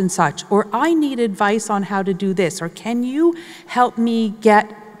such and such, or I need advice on how to do this, or can you help me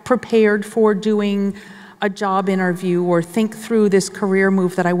get prepared for doing a job interview, or think through this career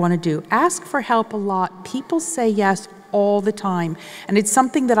move that I want to do. Ask for help a lot. People say yes all the time. And it's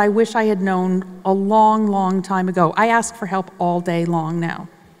something that I wish I had known a long, long time ago. I ask for help all day long now.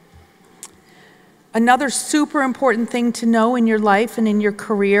 Another super important thing to know in your life and in your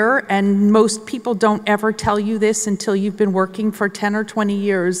career, and most people don't ever tell you this until you've been working for 10 or 20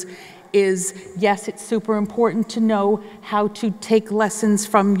 years, is yes, it's super important to know how to take lessons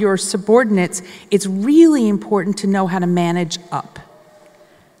from your subordinates. It's really important to know how to manage up.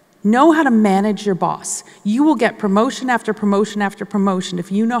 Know how to manage your boss. You will get promotion after promotion after promotion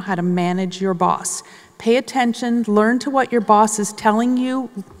if you know how to manage your boss. Pay attention, learn to what your boss is telling you,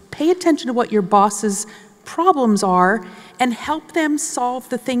 pay attention to what your boss's problems are, and help them solve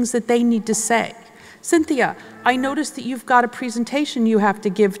the things that they need to say. Cynthia, I noticed that you've got a presentation you have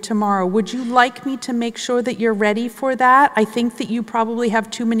to give tomorrow. Would you like me to make sure that you're ready for that? I think that you probably have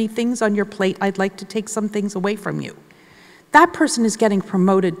too many things on your plate. I'd like to take some things away from you. That person is getting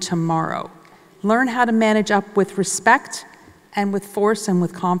promoted tomorrow. Learn how to manage up with respect and with force and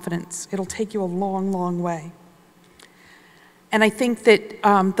with confidence. It'll take you a long, long way. And I think that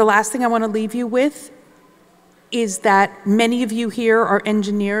the last thing I want to leave you with is that many of you here are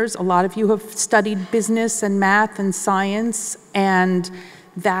engineers. A lot of you have studied business and math and science, and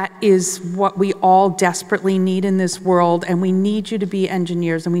that is what we all desperately need in this world. And we need you to be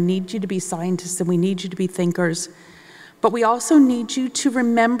engineers, and we need you to be scientists, and we need you to be thinkers. But we also need you to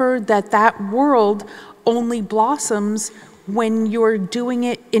remember that that world only blossoms when you're doing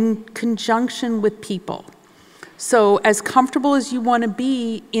it in conjunction with people. So as comfortable as you want to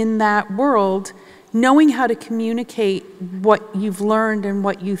be in that world, knowing how to communicate what you've learned and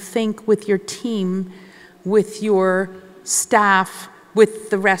what you think with your team, with your staff,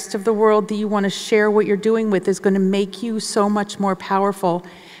 with the rest of the world that you want to share what you're doing with is going to make you so much more powerful.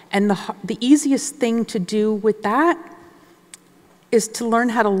 And the easiest thing to do with that is to learn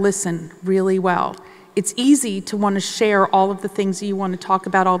how to listen really well. It's easy to want to share all of the things that you want to talk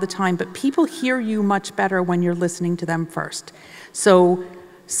about all the time, but people hear you much better when you're listening to them first. So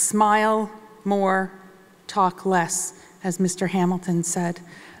smile more, talk less, as Mr. Hamilton said.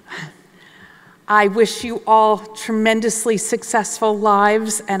 I wish you all tremendously successful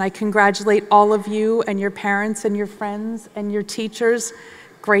lives, and I congratulate all of you and your parents and your friends and your teachers.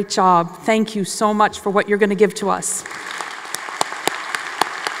 Great job. Thank you so much for what you're going to give to us.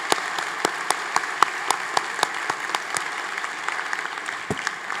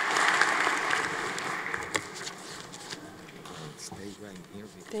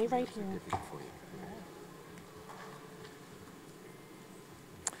 Stay right here.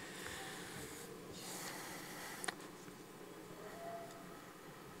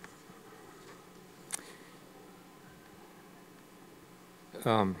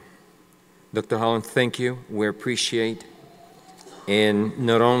 Dr. Holland, thank you. We appreciate. And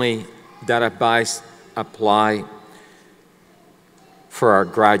not only that advice apply for our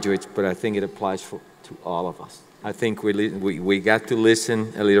graduates, but I think it applies to all of us. I think we got to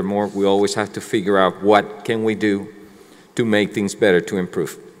listen a little more. We always have to figure out what can we do to make things better, to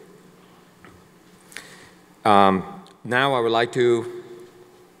improve. Now I would like to,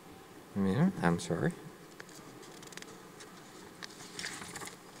 I'm sorry.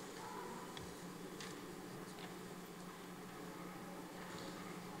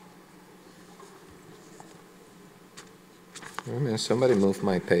 Oh, man, somebody moved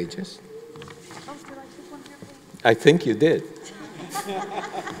my pages. I think you did.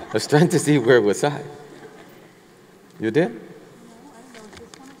 I was trying to see where was I. You did?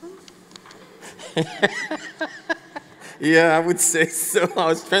 Yeah, I would say so. I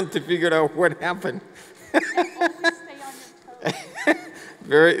was trying to figure out what happened.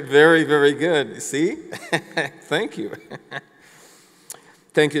 Very, very, very good. See? Thank you.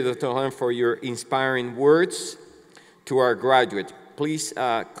 Thank you, Dr. Holland, for your inspiring words to our graduates. Please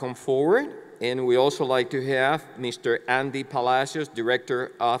come forward And we also like to have Mr. Andy Palacios,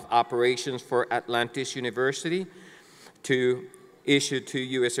 Director of Operations for Atlantis University, to issue to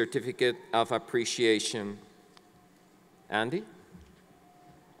you a certificate of appreciation. Andy?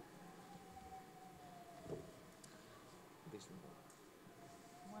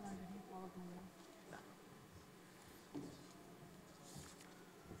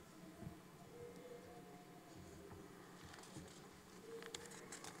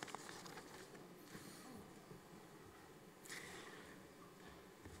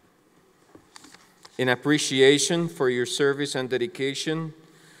 In appreciation for your service and dedication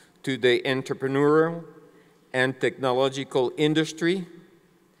to the entrepreneurial and technological industry,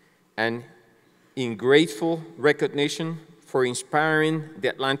 and in grateful recognition for inspiring the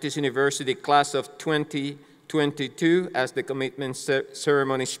Atlantis University class of 2022 as the commitment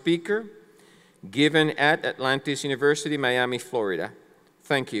ceremony speaker, given at Atlantis University, Miami, Florida.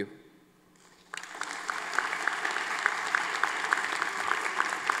 Thank you.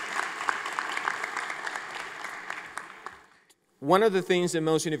 One of the things that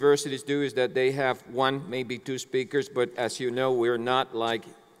most universities do is that they have one, maybe two speakers, but as you know, we're not like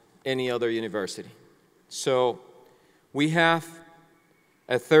any other university. So we have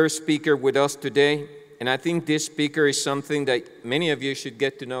a third speaker with us today, and I think this speaker is something that many of you should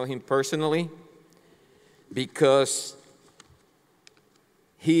get to know him personally, because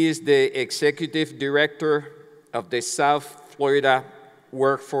he is the executive director of the South Florida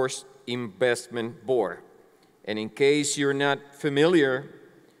Workforce Investment Board. And in case you're not familiar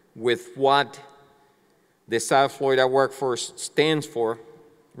with what the South Florida Workforce stands for,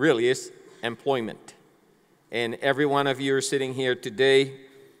 really is employment. And every one of you are sitting here today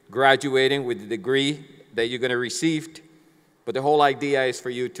graduating with the degree that you're going to receive. But the whole idea is for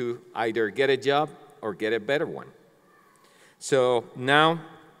you to either get a job or get a better one. So now,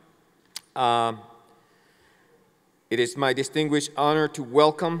 it is my distinguished honor to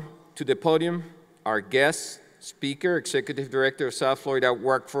welcome to the podium our guest speaker, Executive Director of South Florida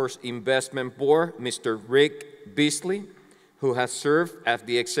Workforce Investment Board, Mr. Rick Beasley, who has served as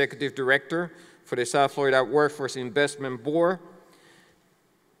the Executive Director for the South Florida Workforce Investment Board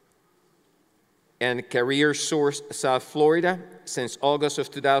and Career Source South Florida since August of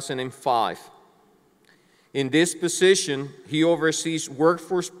 2005. In this position, he oversees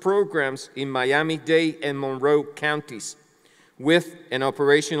workforce programs in Miami-Dade and Monroe counties with an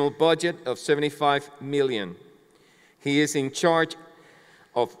operational budget of $75 million. He is in charge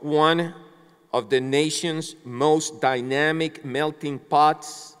of one of the nation's most dynamic melting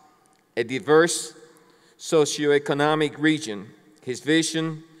pots, a diverse socioeconomic region. His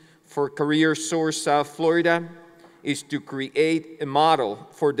vision for Career Source South Florida is to create a model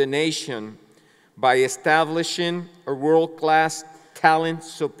for the nation by establishing a world-class talent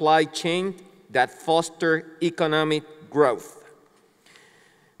supply chain that fosters economic growth.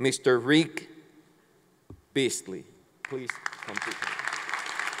 Mr. Rick Beasley, please come to me.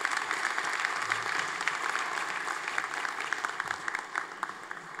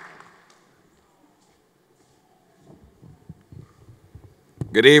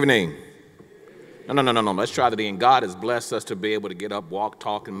 Good evening. No. Let's try that again. God has blessed us to be able to get up, walk,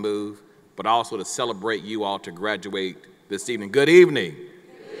 talk, and move, but also to celebrate you all to graduate this evening. Good evening.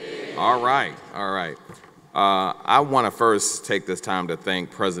 Good evening. All right. I want to first take this time to thank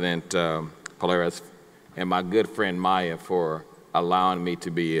President Polaris and my good friend Maya for allowing me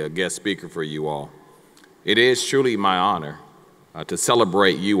to be a guest speaker for you all. It is truly my honor to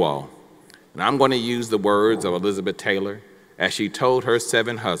celebrate you all. And I'm going to use the words of Elizabeth Taylor as she told her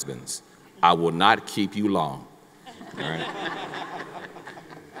 7 husbands, I will not keep you long. All right?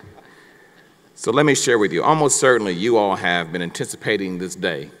 So let me share with you, almost certainly you all have been anticipating this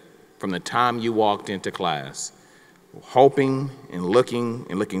day from the time you walked into class, hoping and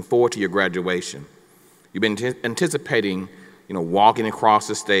looking forward to your graduation. You've been anticipating, walking across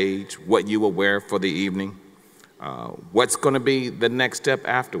the stage, what you will wear for the evening, what's going to be the next step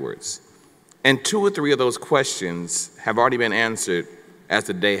afterwards. And 2 or 3 of those questions have already been answered as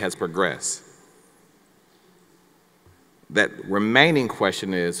the day has progressed. That remaining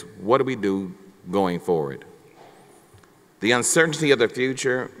question is, what do we do going forward? The uncertainty of the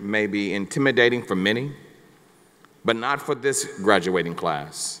future may be intimidating for many, but not for this graduating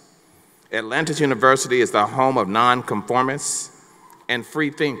class. Atlantis University is the home of nonconformists and free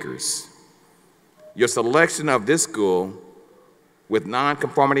thinkers. Your selection of this school with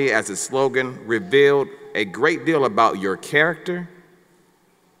nonconformity as its slogan revealed a great deal about your character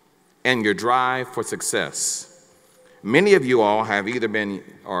and your drive for success. Many of you all have either been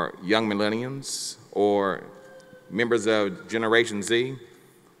young millennials or members of Generation Z,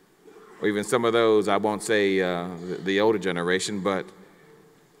 or even some of those, I won't say the older generation, but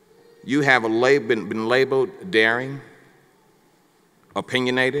you have been labeled daring,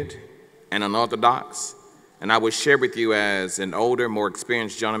 opinionated, and unorthodox. And I will share with you as an older, more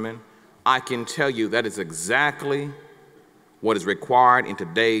experienced gentleman, I can tell you that is exactly what is required in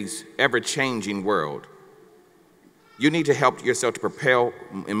today's ever-changing world. You need to help yourself to propel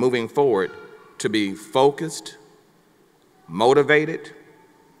in moving forward to be focused, motivated,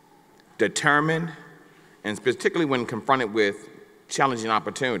 determined, and particularly when confronted with challenging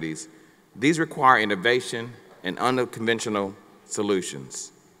opportunities, these require innovation and unconventional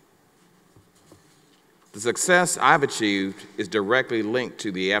solutions. The success I've achieved is directly linked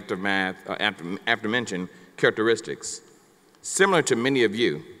to the aforementioned characteristics. Similar to many of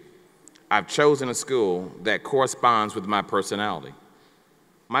you, I've chosen a school that corresponds with my personality.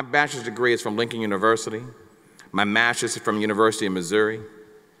 My bachelor's degree is from Lincoln University. My master's is from University of Missouri.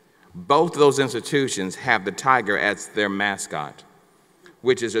 Both of those institutions have the tiger as their mascot,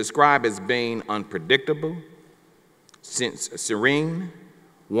 which is described as being unpredictable, serene,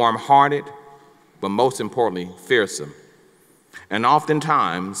 warm-hearted, but most importantly, fearsome. And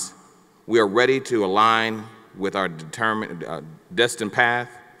oftentimes, we are ready to align with our destined path.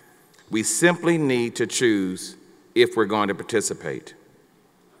 We simply need to choose if we're going to participate.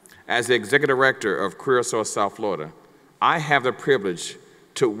 As the executive director of Career Source South Florida, I have the privilege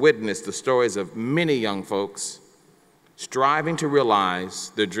to witness the stories of many young folks striving to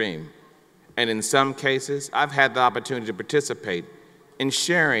realize their dream. And in some cases, I've had the opportunity to participate in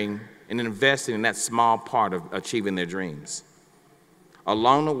sharing and investing in that small part of achieving their dreams.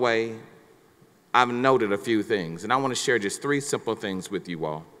 Along the way, I've noted a few things, and I want to share just 3 simple things with you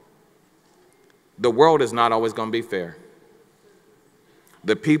all. The world is not always going to be fair.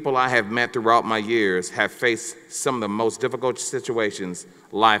 The people I have met throughout my years have faced some of the most difficult situations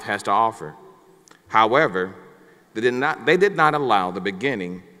life has to offer. However, they did not allow the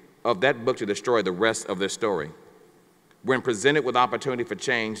beginning of that book to destroy the rest of their story. When presented with opportunity for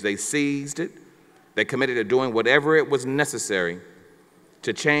change, they seized it. They committed to doing whatever it was necessary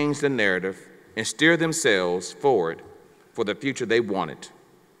to change the narrative and steer themselves forward for the future they wanted.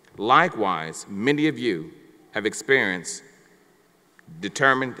 Likewise, many of you have experienced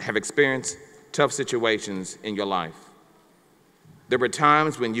tough situations in your life. There were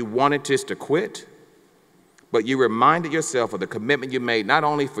times when you wanted just to quit, but you reminded yourself of the commitment you made not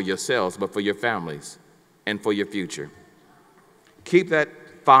only for yourselves, but for your families and for your future. Keep that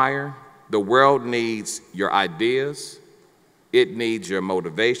fire. The world needs your ideas. It needs your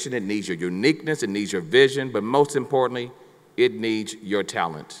motivation. It needs your uniqueness. It needs your vision. But most importantly, it needs your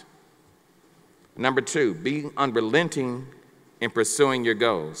talent. Number 2, be unrelenting in pursuing your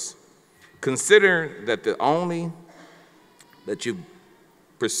goals. Consider that you've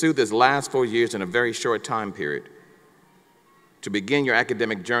pursued this last 4 years in a very short time period to begin your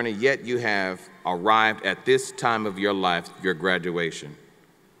academic journey, yet you have arrived at this time of your life, your graduation.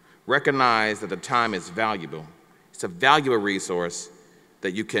 Recognize that the time is valuable. It's a valuable resource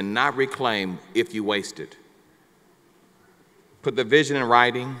that you cannot reclaim if you waste it. Put the vision in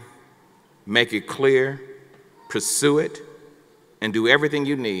writing, make it clear, pursue it, and do everything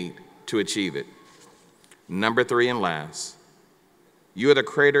you need to achieve it. Number 3 and last, you are the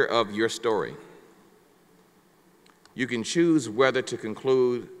creator of your story. You can choose whether to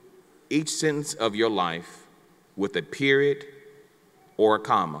conclude each sentence of your life with a period or a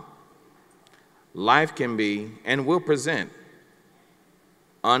comma. Life can be and will present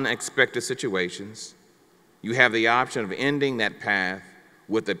unexpected situations. You have the option of ending that path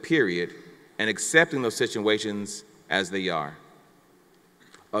with a period and accepting those situations as they are.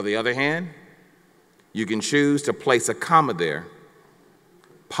 On the other hand, you can choose to place a comma there,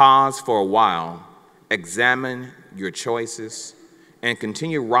 pause for a while, examine your choices, and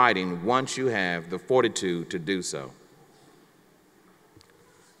continue writing once you have the fortitude to do so.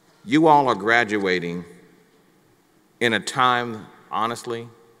 You all are graduating in a time, honestly,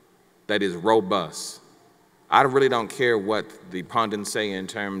 that is robust. I really don't care what the pundits say in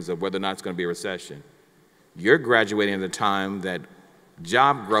terms of whether or not it's going to be a recession. You're graduating at a time that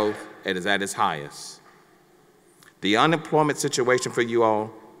job growth is at its highest. The unemployment situation for you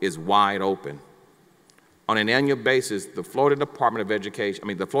all is wide open. On an annual basis, the Florida Department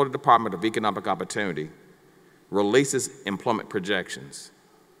of Economic Opportunity releases employment projections.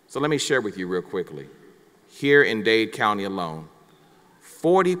 So let me share with you real quickly. Here in Dade County alone,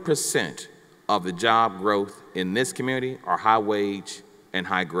 40% of the job growth in this community are high wage and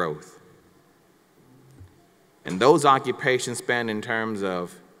high growth. And those occupations span in terms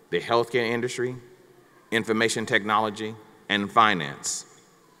of the healthcare industry, information technology, and finance.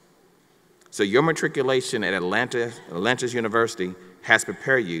 So your matriculation at Atlantis University has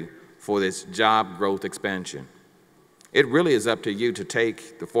prepared you for this job growth expansion. It really is up to you to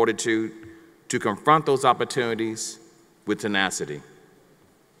take the fortitude to confront those opportunities with tenacity.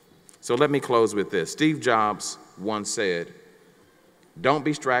 So let me close with this. Steve Jobs once said, "Don't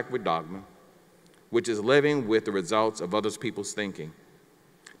be distracted with dogma, which is living with the results of other people's thinking.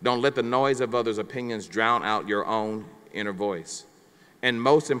 Don't let the noise of others' opinions drown out your own inner voice. And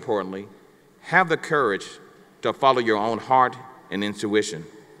most importantly, have the courage to follow your own heart and intuition.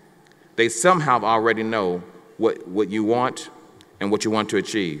 They somehow already know what you want and what you want to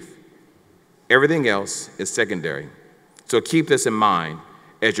achieve. Everything else is secondary. So keep this in mind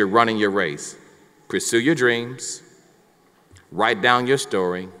as you're running your race. Pursue your dreams, write down your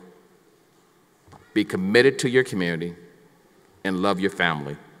story, be committed to your community, and love your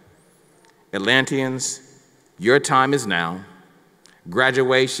family. Atlanteans, your time is now.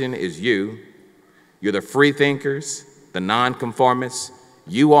 Graduation is you. You're the free thinkers, the nonconformists.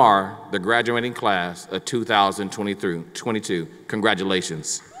 You are the graduating class of 2022.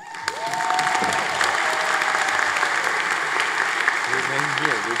 Congratulations.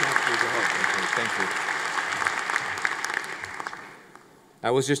 I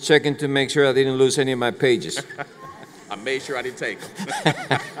was just checking to make sure I didn't lose any of my pages. I made sure I didn't take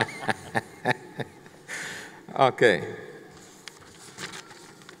them. Okay.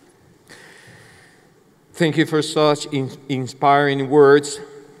 Thank you for such inspiring words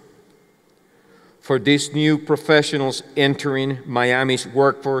for these new professionals entering Miami's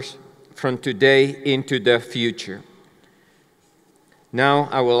workforce from today into the future. Now,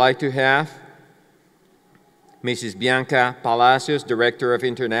 I would like to have Mrs. Bianca Palacios, Director of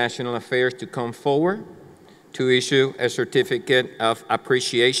International Affairs, to come forward to issue a certificate of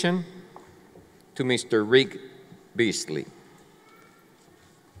appreciation to Mr. Rick Beasley.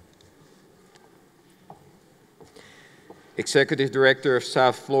 Executive Director of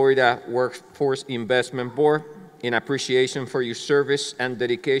South Florida Workforce Investment Board, in appreciation for your service and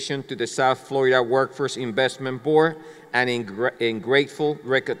dedication to the South Florida Workforce Investment Board, and in grateful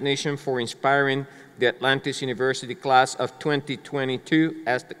recognition for inspiring the Atlantis University class of 2022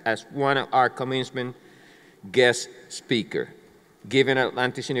 as one of our commencement guest speaker, given at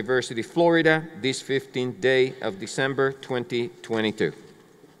Atlantis University, Florida, this 15th day of December 2022.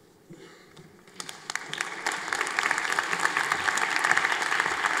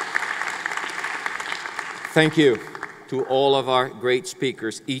 Thank you to all of our great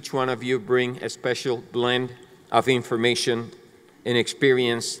speakers. Each one of you bring a special blend of information and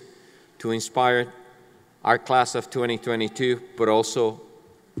experience to inspire our class of 2022, but also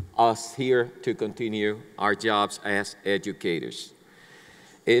us here to continue our jobs as educators.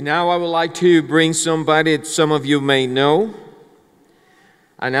 And now I would like to bring somebody that some of you may know.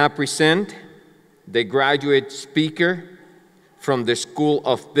 I now present the graduate speaker from the School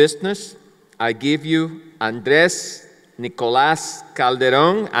of Business. I give you Andres Nicolás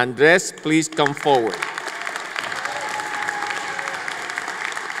Calderón. Andres, please come forward.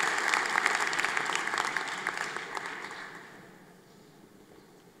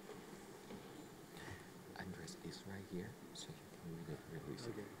 Andres is right here, so you can read it really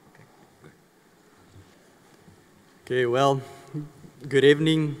easily. Okay, well, good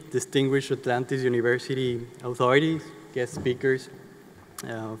evening, distinguished Atlantis University authorities, guest speakers,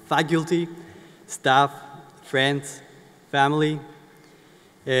 faculty, staff, friends, family,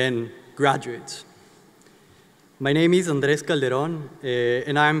 and graduates. My name is Andres Calderón,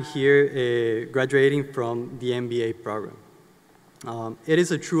 and I'm here graduating from the MBA program. It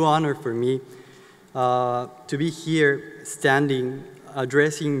is a true honor for me to be here standing,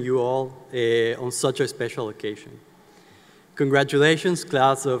 addressing you all on such a special occasion. Congratulations,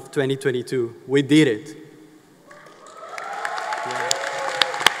 class of 2022. We did it.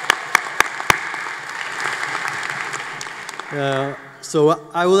 So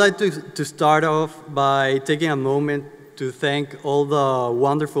I would like to start off by taking a moment to thank all the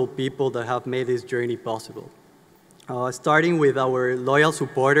wonderful people that have made this journey possible. Starting with our loyal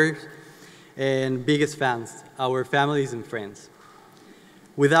supporters and biggest fans, our families and friends.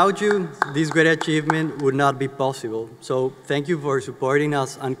 Without you, this great achievement would not be possible. So thank you for supporting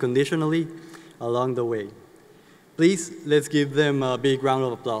us unconditionally along the way. Please, let's give them a big round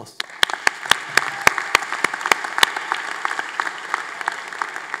of applause.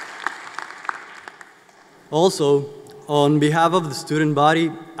 Also, on behalf of the student body,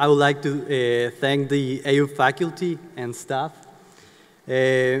 I would like to thank the AU faculty and staff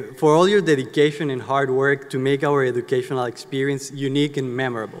for all your dedication and hard work to make our educational experience unique and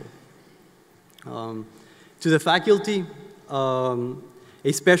memorable. To the faculty,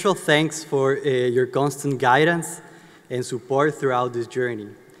 A special thanks for your constant guidance and support throughout this journey.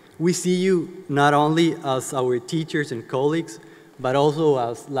 We see you not only as our teachers and colleagues, but also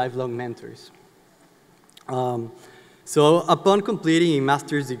as lifelong mentors. So upon completing a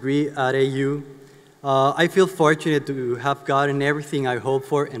master's degree at AU, I feel fortunate to have gotten everything I hoped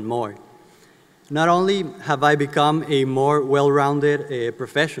for and more. Not only have I become a more well-rounded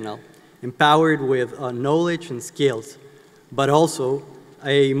professional, empowered with knowledge and skills, but also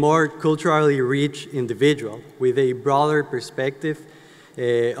a more culturally rich individual with a broader perspective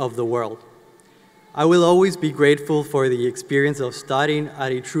of the world. I will always be grateful for the experience of studying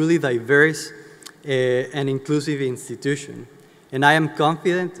at a truly diverse and inclusive institution, and I am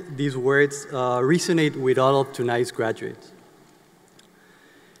confident these words resonate with all of tonight's graduates.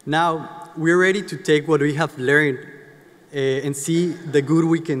 Now, we're ready to take what we have learned and see the good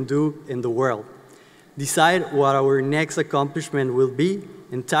we can do in the world, decide what our next accomplishment will be,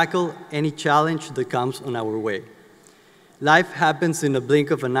 and tackle any challenge that comes on our way. Life happens in a blink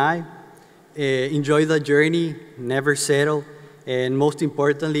of an eye. Enjoy the journey, never settle, and most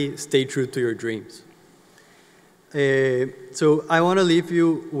importantly, stay true to your dreams. So I want to leave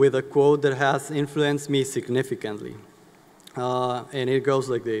you with a quote that has influenced me significantly. And it goes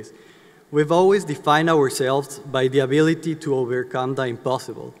like this: we've always defined ourselves by the ability to overcome the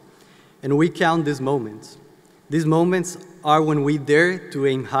impossible, and we count these moments. These moments are when we dare to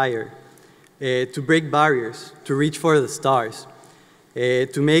aim higher, to break barriers, to reach for the stars,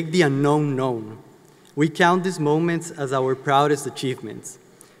 to make the unknown known. We count these moments as our proudest achievements,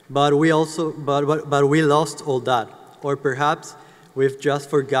 but we lost all that, or perhaps we've just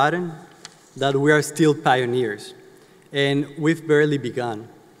forgotten that we are still pioneers, and we've barely begun.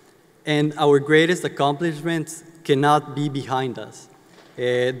 And our greatest accomplishments cannot be behind us,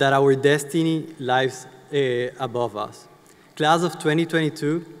 that our destiny lies above us. Class of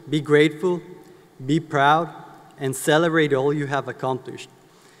 2022, be grateful, be proud, and celebrate all you have accomplished.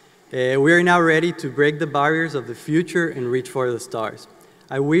 We are now ready to break the barriers of the future and reach for the stars.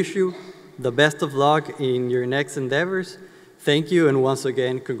 I wish you the best of luck in your next endeavors. Thank you, and once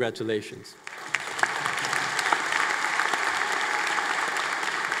again, congratulations.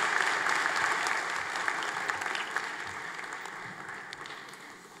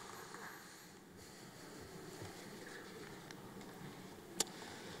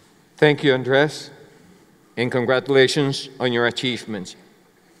 Thank you, Andres, and congratulations on your achievements.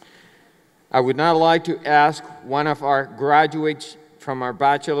 I would now like to ask one of our graduates from our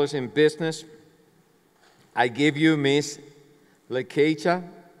Bachelor's in Business. I give you Ms. Lakeita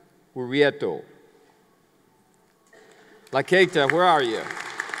Urieto. Lakeita, where are you?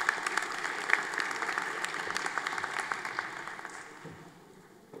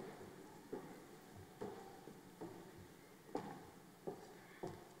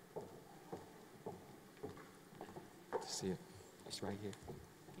 See it. It's right here.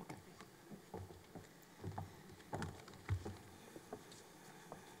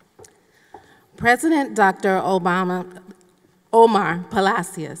 President Dr. Omar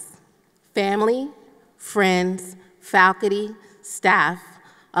Palacios, family, friends, faculty, staff,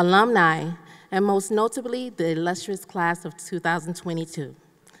 alumni, and most notably, the illustrious class of 2022.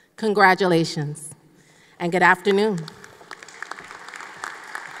 Congratulations, and good afternoon.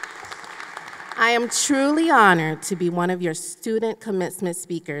 I am truly honored to be one of your student commencement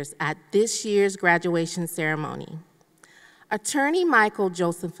speakers at this year's graduation ceremony. Attorney Michael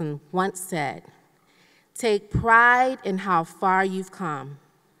Josephson once said, "Take pride in how far you've come.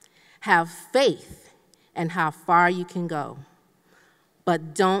 Have faith in how far you can go.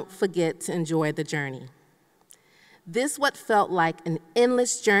 But don't forget to enjoy the journey." This, what felt like an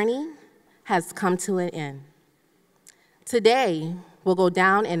endless journey, has come to an end. Today will go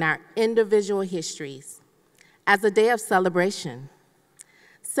down in our individual histories as a day of celebration,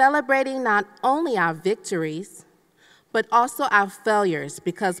 celebrating not only our victories, but also our failures,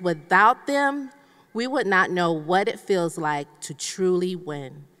 because without them, we would not know what it feels like to truly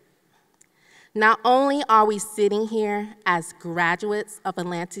win. Not only are we sitting here as graduates of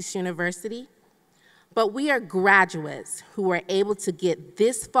Atlantis University, but we are graduates who were able to get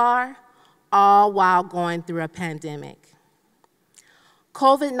this far, all while going through a pandemic.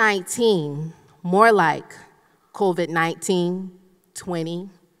 COVID-19, more like COVID-19, 20,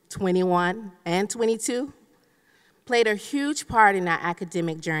 21, and 22, played a huge part in our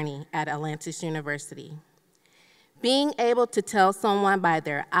academic journey at Atlantis University. Being able to tell someone by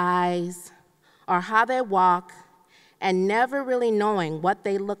their eyes or how they walk and never really knowing what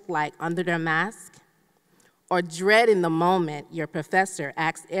they look like under their mask, or dreading the moment your professor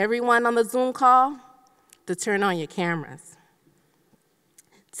asks everyone on the Zoom call to turn on your cameras.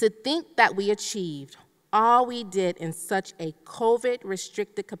 To think that we achieved all we did in such a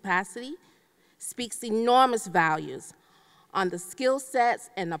COVID-restricted capacity speaks enormous values on the skill sets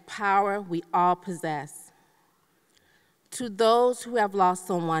and the power we all possess. To those who have lost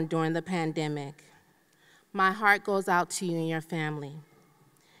someone during the pandemic, my heart goes out to you and your family.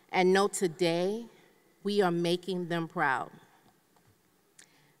 And know today, we are making them proud.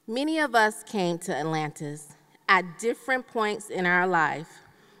 Many of us came to Atlantis at different points in our life,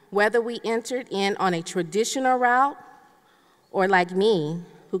 whether we entered in on a traditional route or like me,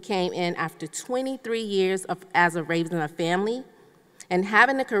 who came in after 23 years as a raising a family and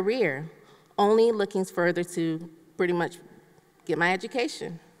having a career, only looking further to pretty much get my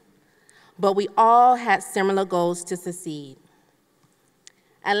education. But we all had similar goals to succeed.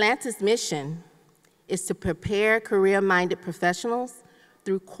 Atlantis' mission is to prepare career-minded professionals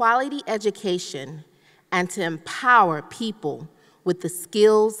through quality education and to empower people with the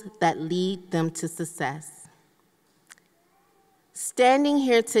skills that lead them to success. Standing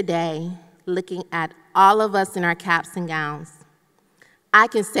here today, looking at all of us in our caps and gowns, I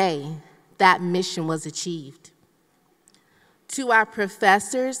can say that mission was achieved. To our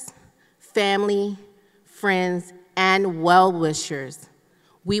professors, family, friends, and well-wishers,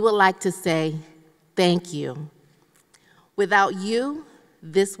 we would like to say thank you. Without you,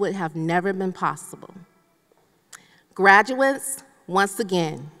 this would have never been possible. Graduates, once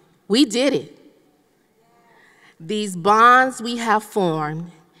again, we did it. These bonds we have formed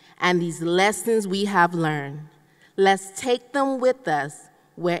and these lessons we have learned, let's take them with us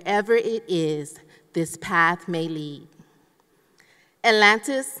wherever it is this path may lead.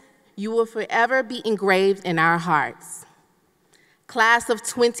 Atlantis, you will forever be engraved in our hearts. Class of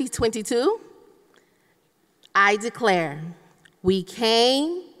 2022, I declare, we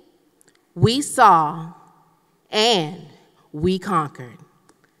came, we saw, and we conquered.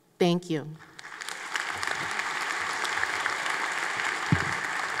 Thank you.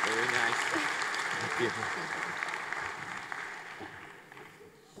 Very nice. Thank you.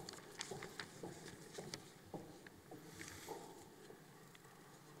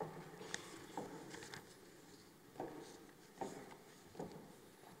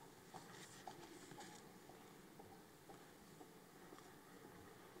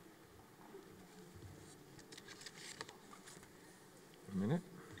 A minute.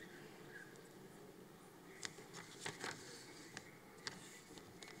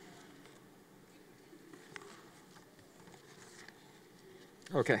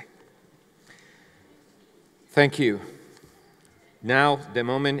 Okay. Thank you. Now, the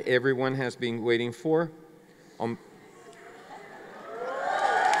moment everyone has been waiting for.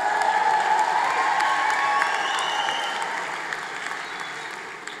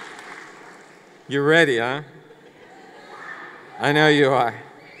 You're ready, huh? I know you are.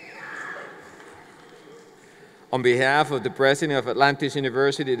 On behalf of the President of Atlantis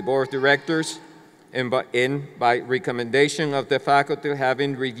University, the Board of Directors, and by recommendation of the faculty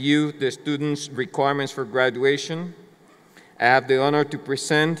having reviewed the students' requirements for graduation, I have the honor to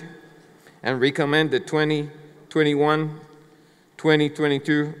present and recommend the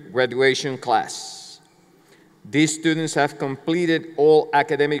 2021-2022 graduation class. These students have completed all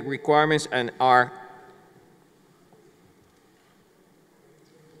academic requirements and are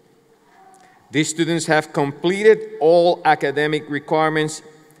These students have completed all academic requirements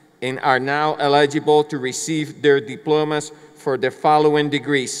and are now eligible to receive their diplomas for the following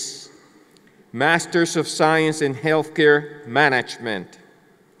degrees: Masters of Science in Healthcare Management,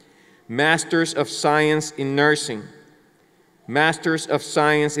 Masters of Science in Nursing, Masters of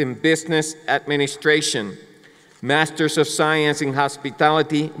Science in Business Administration, Masters of Science in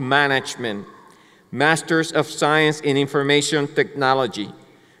Hospitality Management, Masters of Science in Information Technology,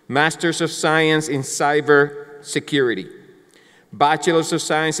 Masters of Science in Cyber Security, Bachelors of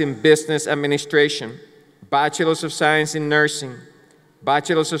Science in Business Administration, Bachelors of Science in Nursing,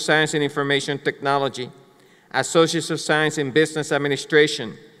 Bachelors of Science in Information Technology, Associates of Science in Business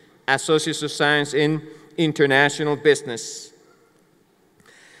Administration, Associates of Science in International Business.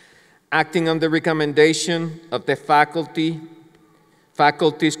 Acting on the recommendation of the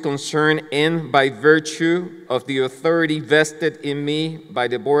faculties concerned and by virtue of the authority vested in me by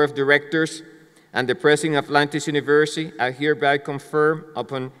the Board of Directors and the President of Atlantis University, I hereby confer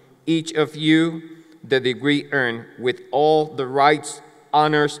upon each of you the degree earned with all the rights,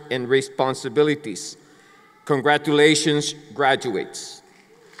 honors, and responsibilities. Congratulations, graduates.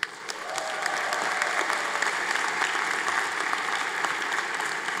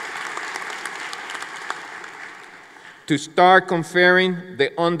 To start conferring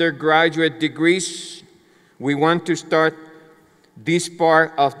the undergraduate degrees, we want to start this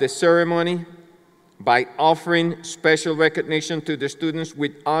part of the ceremony by offering special recognition to the students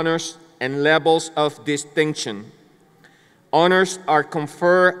with honors and levels of distinction. Honors are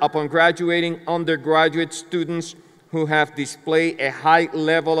conferred upon graduating undergraduate students who have displayed a high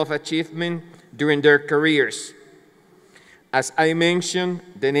level of achievement during their careers. As I mentioned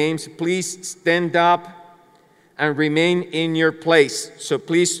the names, please stand up and remain in your place. So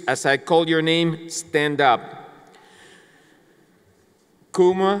please, as I call your name, stand up.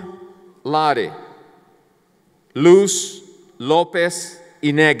 Cum laude, Luz López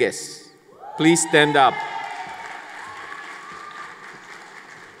Inegues. Please stand up.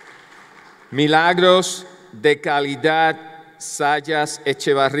 Milagros de Calidad Sayas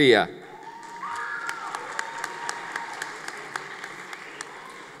Echevarría.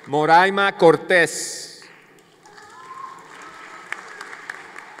 Moraima Cortés.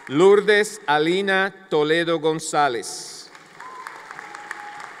 Lourdes Alina Toledo González.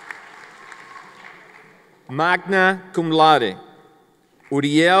 Magna cum laude,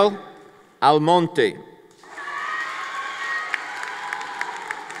 Uriel Almonte.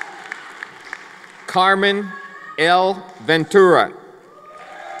 Carmen L. Ventura.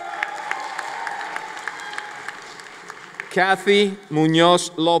 Kathy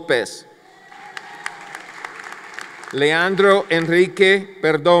Muñoz López. Leandro Enrique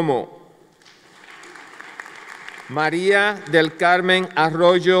Perdomo. María del Carmen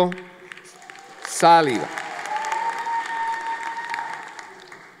Arroyo Saliva.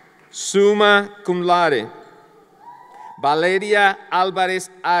 Summa cum laude, Valeria Álvarez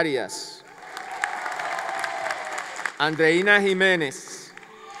Arias. Andreina Jiménez.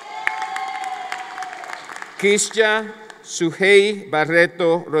 Kisha Sujei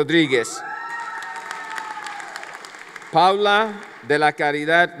Barreto Rodríguez. Paula de la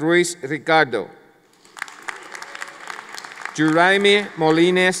Caridad Ruiz Ricardo. Juraime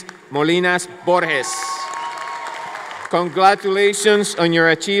Molinas Borges. Congratulations on your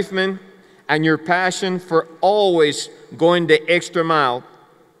achievement and your passion for always going the extra mile.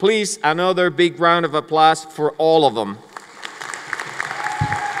 Please, another big round of applause for all of them.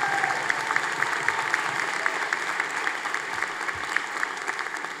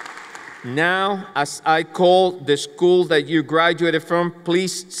 Now, as I call the school that you graduated from,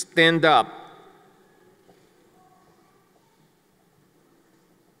 please stand up.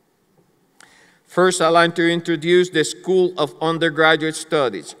 First, I'd like to introduce the School of Undergraduate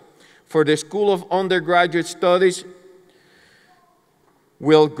Studies. For the School of Undergraduate Studies,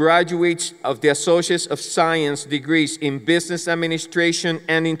 will graduates of the Associates of Science degrees in Business Administration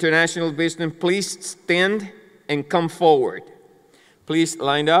and International Business, please stand and come forward. Please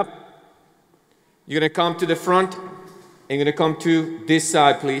line up. You're going to come to the front and you're going to come to this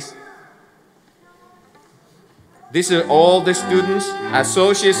side, please. These are all the students,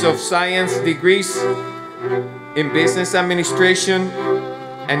 Associates of Science degrees in Business Administration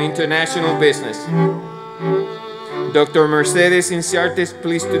and International Business. Dr. Mercedes Inciartes,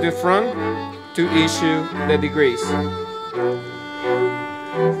 please to the front to issue the degrees.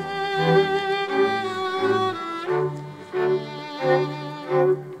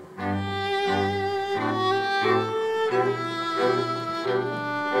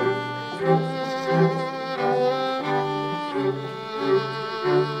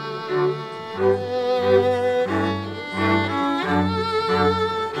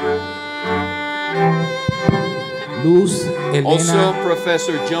 Luz Elena. Also,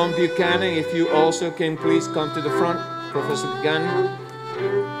 Professor John Buchanan, if you also can please come to the front. Professor Buchanan.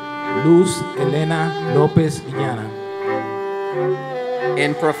 Luz Elena López Villana.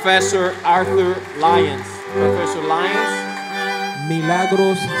 And Professor Arthur Lyons. Professor Lyons.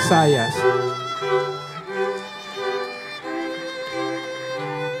 Milagros Sayas.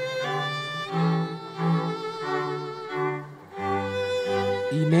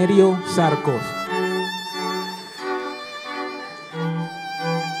 Inerio Sarcos.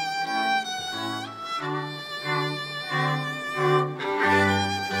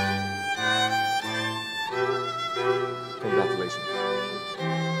 Congratulations.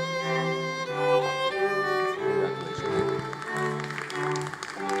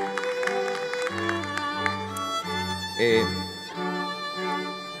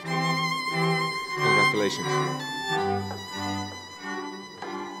 Congratulations.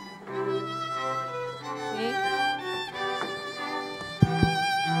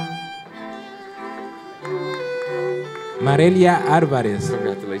 Marelia Álvarez.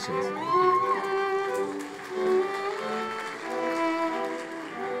 Congratulations.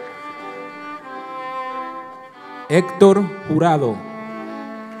 Héctor Jurado.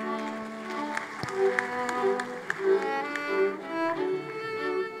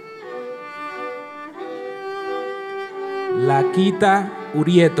 Laquita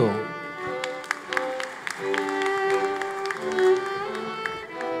Urieto.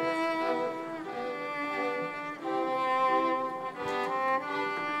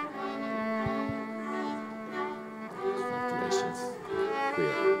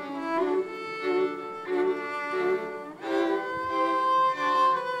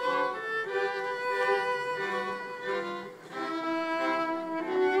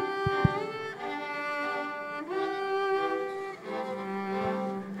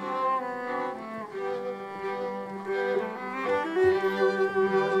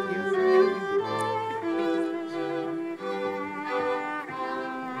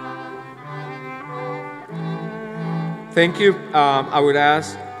 Thank you. I would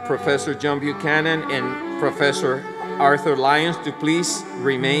ask Professor John Buchanan and Professor Arthur Lyons to please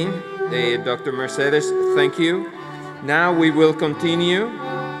remain. Dr. Mercedes, thank you. Now we will continue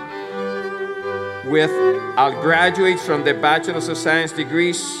with our graduates from the Bachelor of Science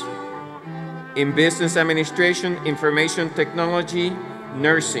degrees in Business Administration, Information Technology,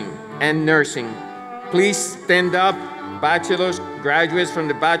 Nursing, and Nursing. Please stand up, bachelor's graduates from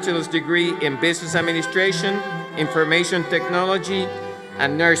the bachelor's degree in Business Administration, Information Technology,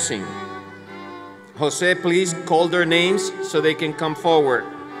 and Nursing. Jose, please call their names so they can come forward.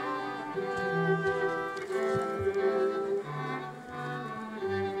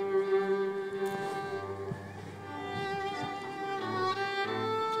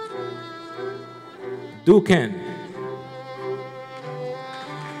 Duquesne.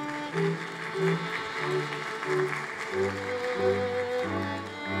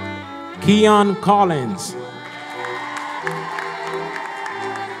 Keon Collins.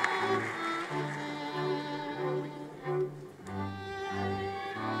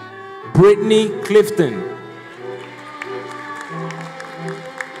 Brittany Clifton.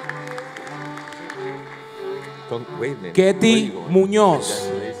 Wait a minute. Ketty Muñoz.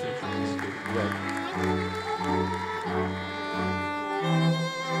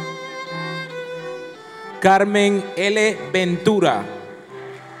 Carmen L. Ventura.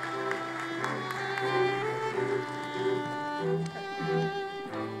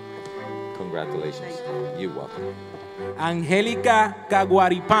 Congratulations. You're welcome. Angélica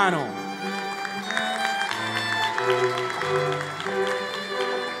Caguaripano.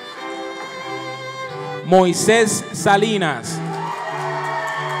 Moisés Salinas.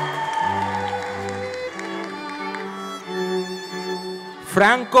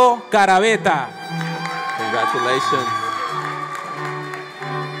 Franco Caraveta. Congratulations.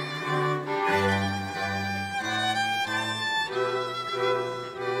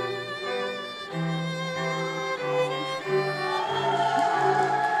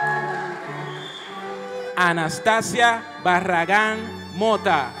 Anastasia Barragán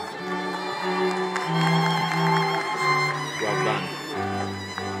Mota. Well done.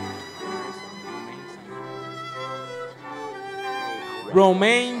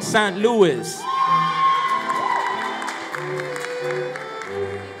 Romaine St. Louis.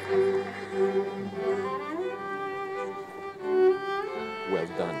 Well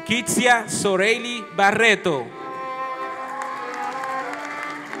done. Kitsia Soreli Barreto.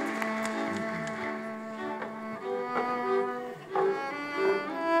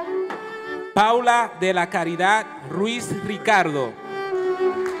 Paula de la Caridad Ruiz Ricardo.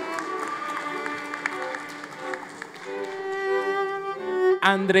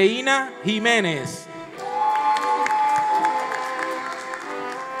 Andreina Jiménez.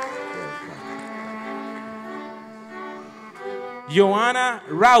 Joana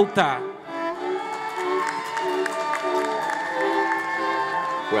Rauta.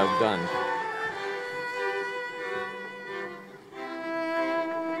 Well done.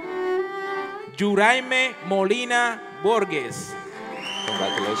 Yuraime Molina Borges.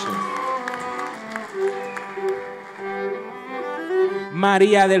 Congratulations.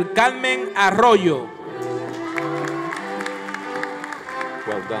 María del Carmen Arroyo.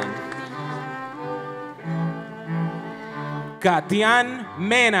 Well done. Katian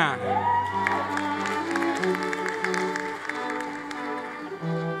Mena.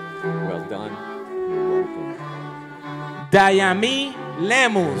 Well done. Dayami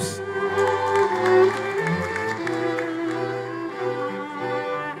Lemus.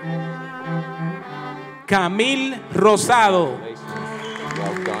 Camil Rosado.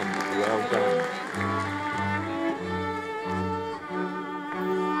 Well done. Well done.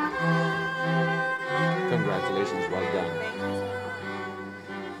 Congratulations. Well done.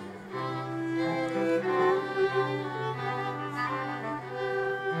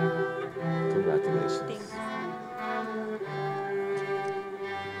 Congratulations.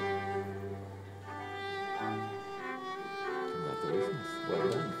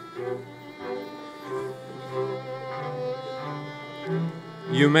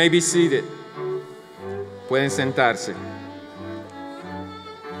 You may be seated. Pueden sentarse.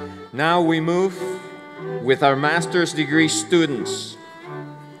 Now we move with our master's degree students.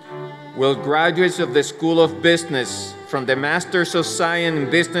 Will graduates of the School of Business from the Masters of Science in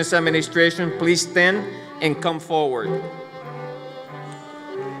Business Administration please stand and come forward?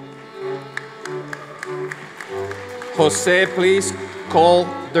 Jose, please call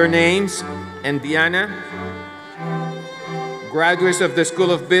their names, and Diana. Graduates of the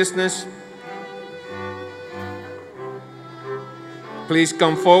School of Business, please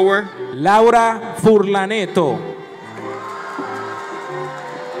come forward. Laura Furlaneto.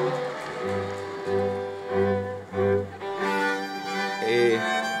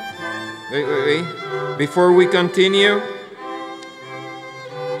 Wait. Before we continue,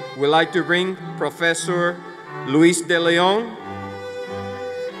 we'd like to bring Professor Luis de Leon,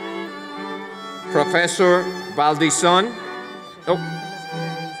 Professor Valdizon. Oh.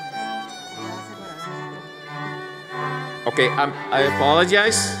 Okay, I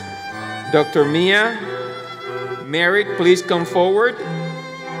apologize. Dr. Mia Merritt, please come forward.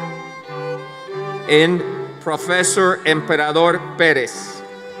 And Professor Emperador Perez.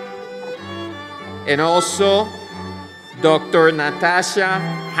 And also Dr. Natasha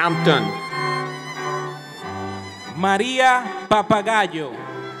Hampton. María Papagayo.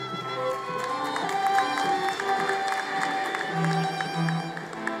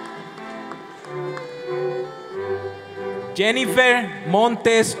 Jennifer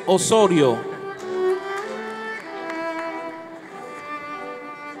Montes Osorio.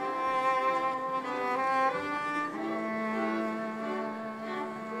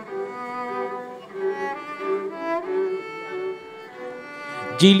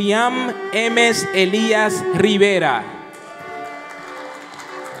 Gilliam Emes Elías Rivera.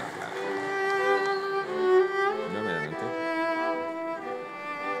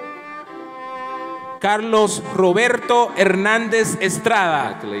 Carlos Roberto Hernández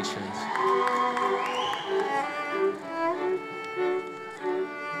Estrada. Congratulations.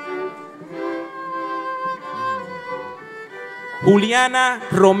 Juliana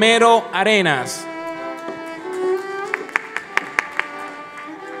Romero Arenas.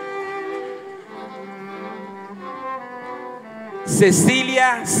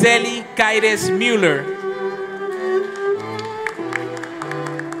 Cecilia Celi Caires Müller.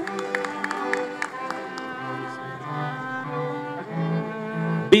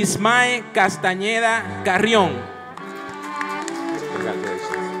 Bismae Castañeda Carrión.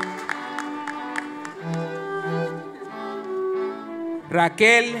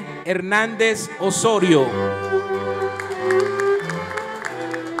 Raquel Hernández Osorio.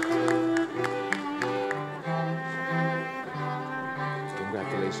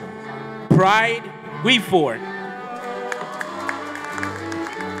 Pride Weeford.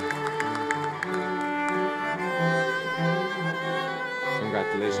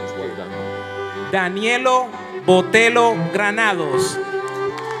 Congratulations, well done. Danielo Botelo Granados.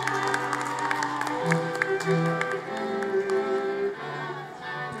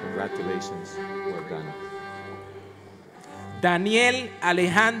 Congratulations, well done. Daniel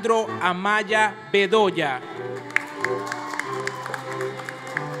Alejandro Amaya Bedoya.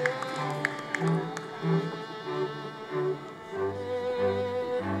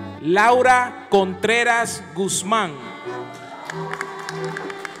 Laura Contreras Guzmán.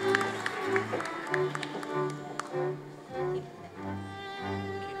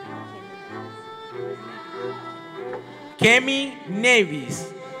 Kemi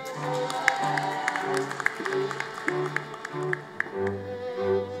Nevis.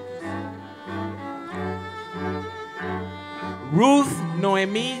 Ruth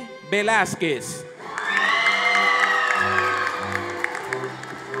Noemí Velázquez.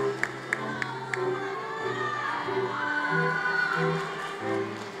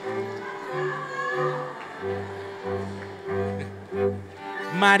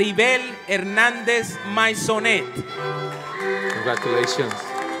 Maribel Hernández Maisonet. Congratulations.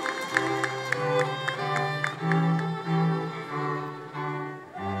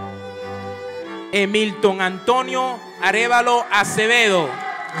 Emilton Antonio Arévalo Acevedo.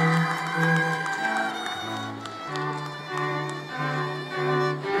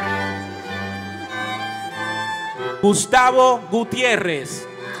 Gustavo Gutiérrez.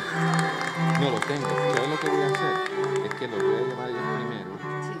 No lo tengo. ¿Sabes lo que voy a hacer? Es que los voy a llamar ellos primero,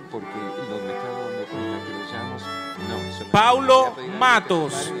 porque los me están dando cuenta que los llamos. No. Paulo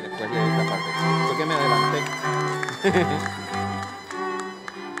Matos. Y después le esta parte. Fue que me adelanté.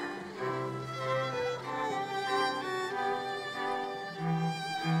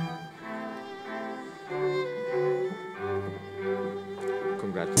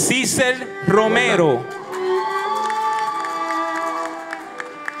 Congratulations. Cecil Romero.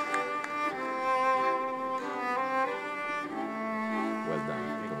 Well done.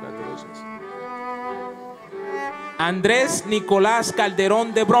 Congratulations. Andrés Nicolás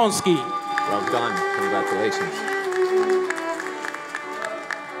Calderón de Bronsky. Well done. Congratulations.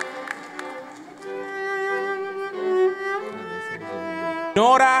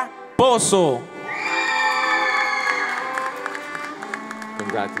 Nora Pozo.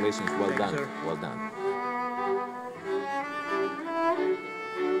 Congratulations. Well done. Well done.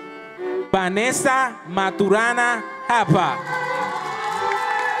 Vanessa Maturana Japa.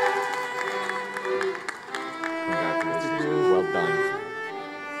 Congratulations. Well done.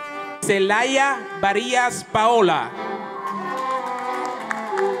 Celaya Varillas Paola.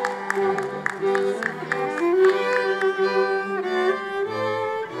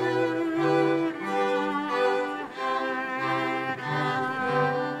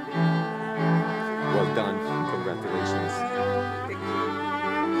 Well done. Congratulations.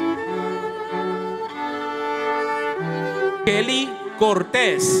 Kelly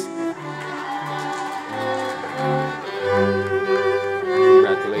Cortez.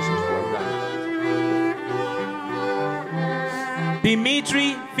 Congratulations. Well done.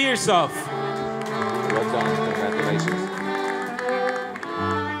 Dimitri Firsov. Well done. Congratulations.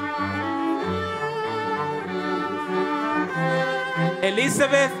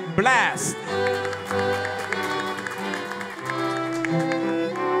 Elizabeth Blast.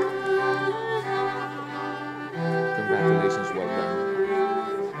 Congratulations. Well done.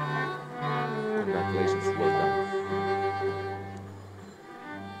 Congratulations. Well done.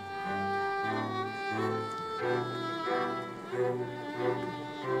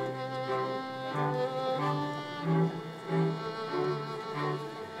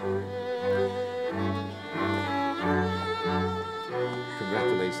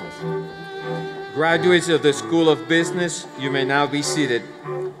 Congratulations. Graduates of the School of Business, you may now be seated.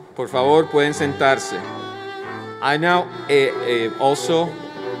 Por favor, pueden sentarse. I now also,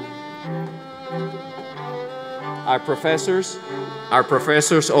 our professors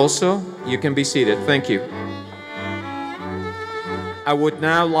also, you can be seated. Thank you. I would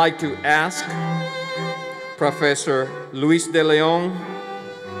now like to ask Professor Luis de Leon,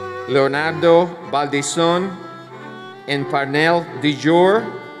 Leonardo Baldizon, and Parnell DeJour,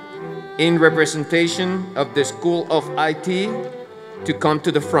 in representation of the School of IT, to come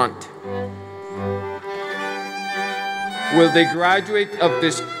to the front. Will the graduates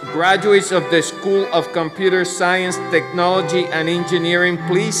of the School of Computer Science, Technology, and Engineering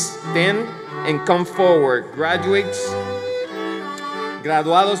please stand and come forward?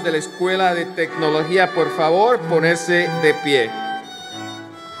 Graduados de la Escuela de Tecnología, por favor, ponerse de pie.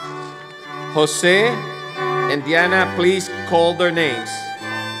 Jose and Diana, please call their names.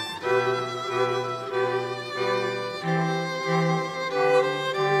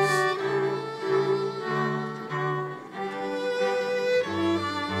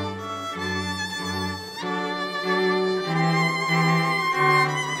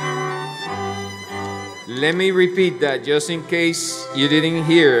 Let me repeat that just in case you didn't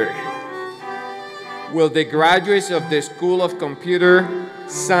hear. Will the graduates of the School of Computer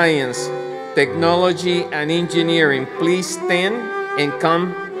Science, Technology, and Engineering please stand and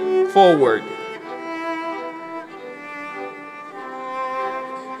come forward?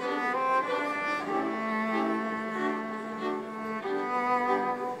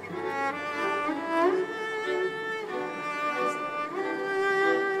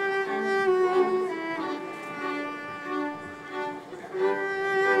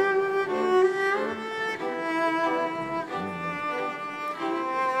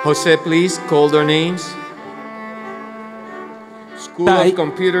 Jose, please call their names. School of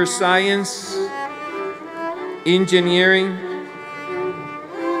Computer Science, Engineering,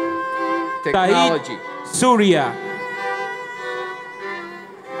 Technology. Surya.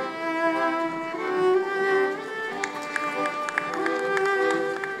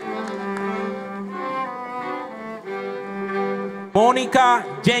 Monica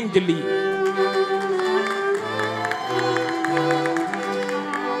Gengeli.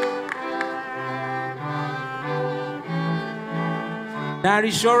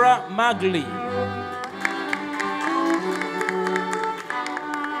 Narishora Magli.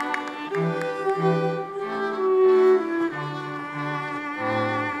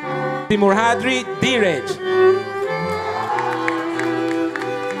 Timurhadri Direj.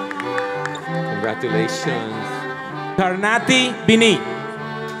 Congratulations. Karnati Bini.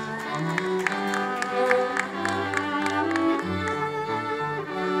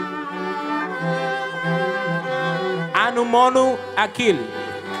 Anumonu Akil.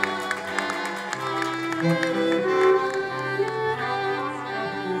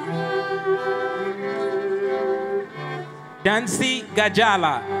 Dancy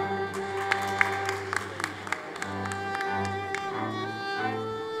Gajala.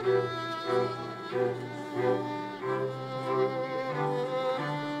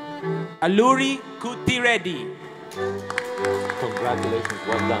 Aluri Kutiredi. Congratulations,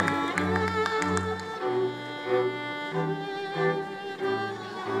 well done.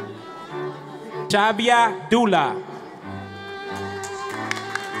 Chavia Dula.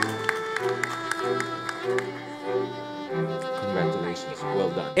 Congratulations, well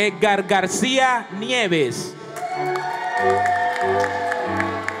done. Edgar García Nieves.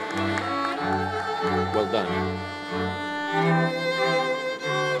 Well done.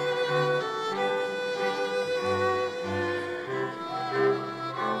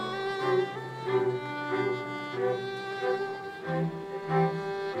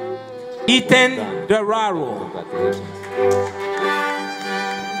 Ethan Guerrero. Congratulations.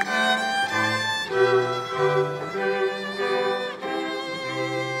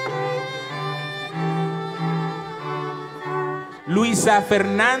 Luisa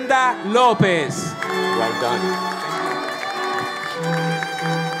Fernanda López. Well done.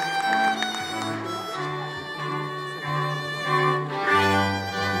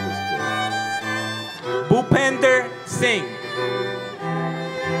 Bhupender Singh.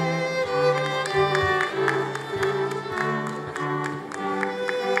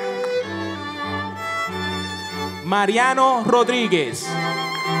 Mariano Rodríguez.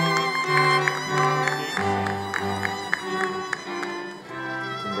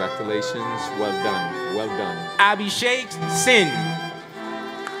 Congratulations, well done, well done. Abhishek Sin.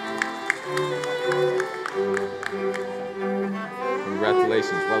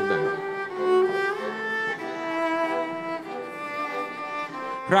 Congratulations, well done.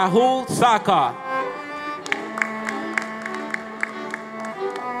 Rahul Saka.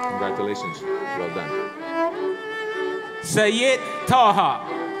 Congratulations, well done. Sayed Taha.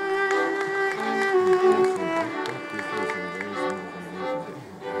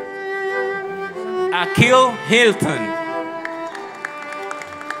 Akil Hilton.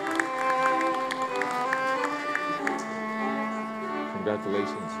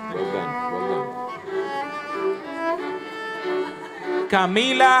 Congratulations, well done, well done.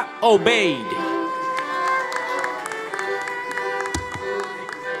 Camila Obeid.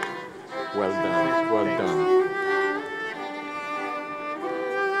 Well done, well done.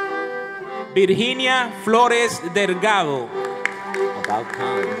 Virginia Flores Delgado. About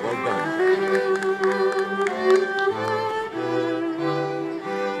time, well done.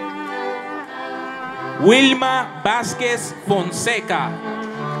 Wilma Vázquez Fonseca.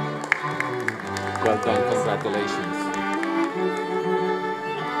 Well done, congratulations.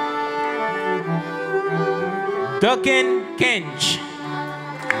 Duncan Kench.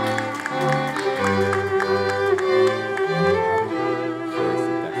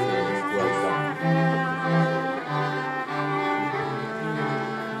 Well done.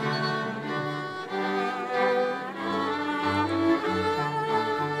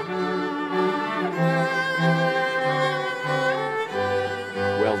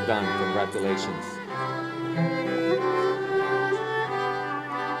 Well done, congratulations.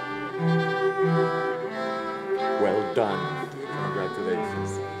 Well done,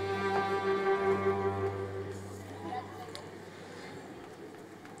 congratulations.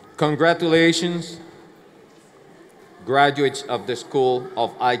 Congratulations, graduates of the School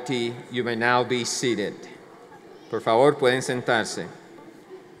of IT. You may now be seated. Por favor, pueden sentarse.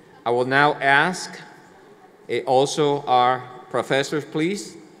 I will now ask also our professors,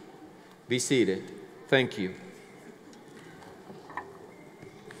 please, be seated. Thank you.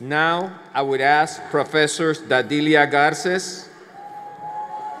 Now, I would ask Professors Dadilia Garces,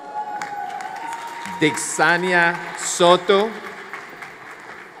 Dixania Soto,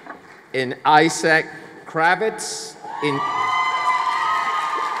 and Isaac Kravitz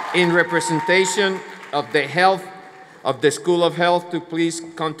in representation of the School of Health to please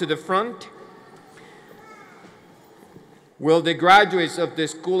come to the front. Will the graduates of the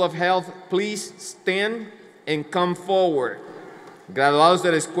School of Health please stand and come forward? Graduados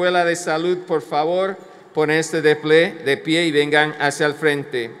de la Escuela de Salud, por favor, ponerse de pie y vengan hacia el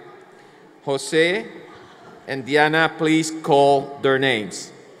frente. José and Diana, please call their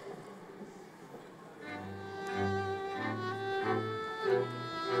names.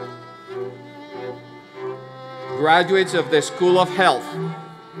 Graduates of the School of Health.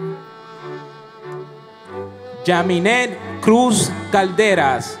 Yaminet Cruz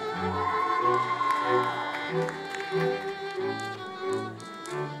Calderas.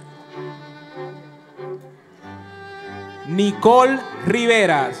 Nicole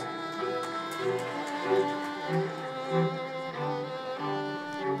Riveras.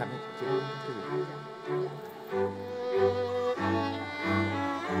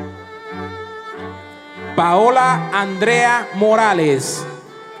 Paola Andrea Morales.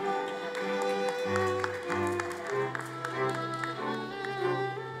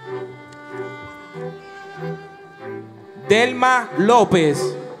 Delma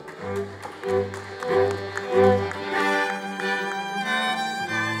López.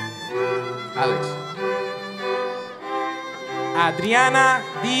 Alex. Adriana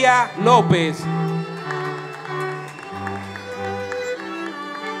Díaz López.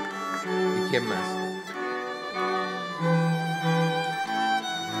 ¿Y quién más?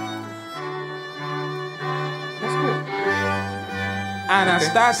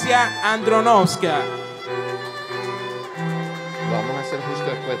 Anastasia Andronovska. Lo vamos a hacer justo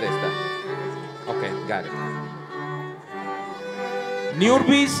después de esta. Ok, got it.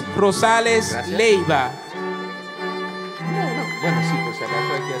 Nurbis Rosales Gracias. Leiva. Bueno, sí, por si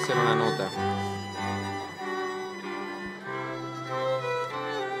acaso hay que hacer una nota.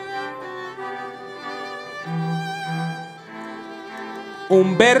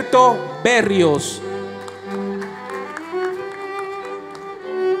 Humberto Berrios.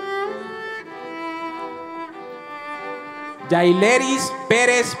 Yaileris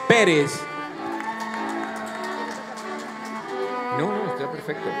Pérez Pérez. No, está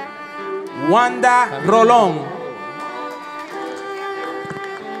perfecto. Wanda Rolón.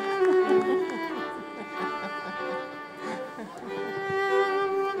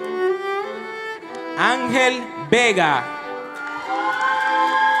 Ángel Vega.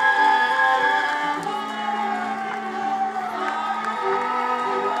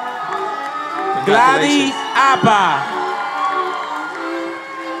 Gladys Apa.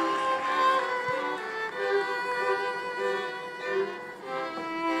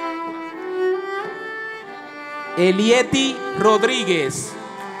 Elieti Rodríguez.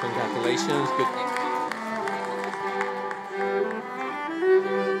 Congratulations. Good.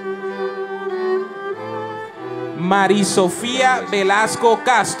 Marisofía Velasco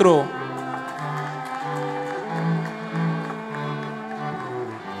Castro.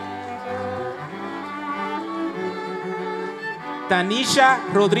 Tanisha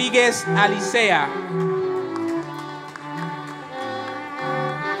Rodríguez Alicea.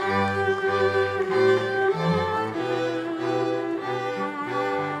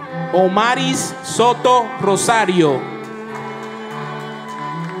 Omaris Soto Rosario.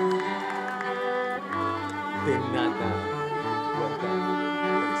 De nada.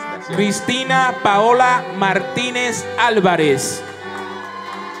 Felicitaciones. Cristina Paola Martínez Álvarez.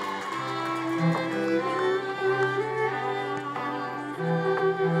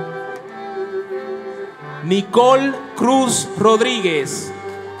 Nicole Cruz Rodríguez.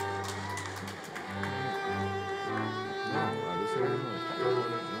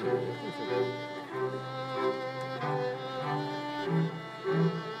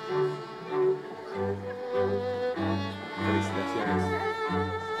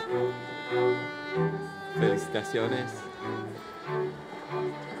 Felicitaciones.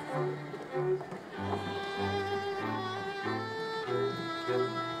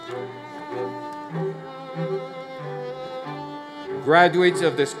 Graduates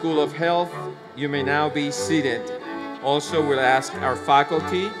of the School of Health, you may now be seated. Also, we'll ask our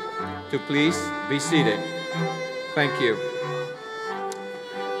faculty to please be seated. Thank you.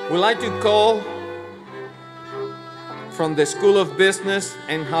 We'd like to call from the School of Business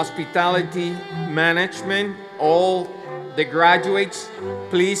and Hospitality Management, all the graduates,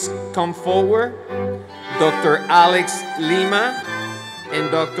 please come forward. Dr. Alex Lima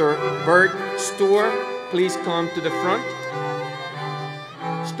and Dr. Bert Stewart, please come to the front.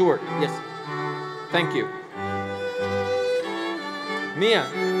 Stewart, yes. Thank you. Mia,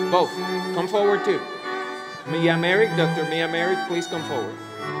 both, come forward too. Mia Merrick, Dr. Mia Merrick, please come forward.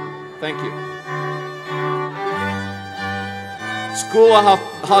 Thank you. School of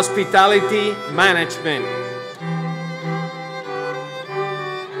Hospitality Management.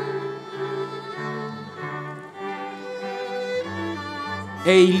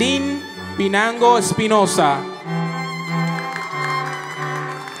 Eileen Pinango Espinosa.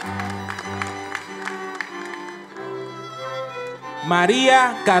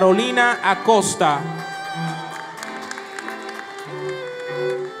 María Carolina Acosta.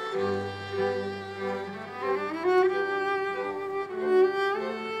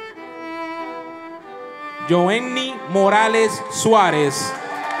 Joenny Morales Suárez.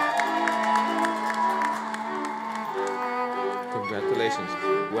 Congratulations.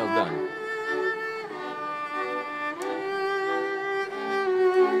 Well done.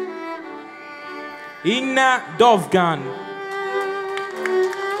 Inna Dovgan.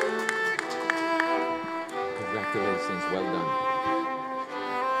 Congratulations, well done.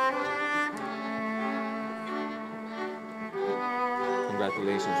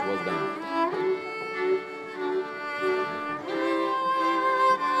 Congratulations, well done.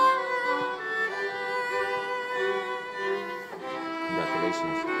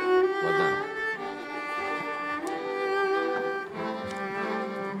 Congratulations, well done.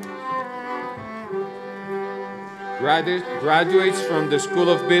 Graduates from the School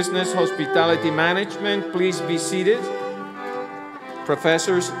of Business Hospitality Management, please be seated.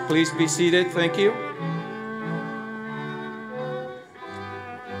 Professors, please be seated. Thank you.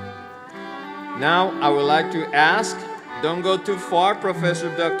 Now, I would like to ask, don't go too far,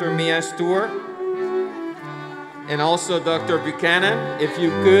 Professor Dr. Mia Stewart, and also Dr. Buchanan. If you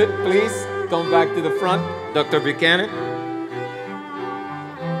could, please come back to the front. Dr. Buchanan.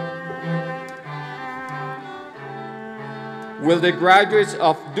 Will the graduates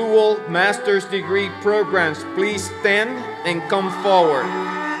of dual master's degree programs please stand and come forward?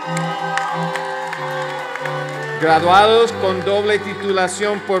 Graduados con doble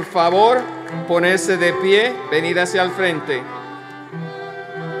titulación, por favor, ponerse de pie, venir hacia el frente.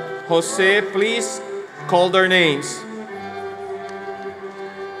 Jose, please call their names.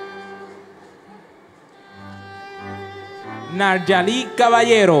 Narjali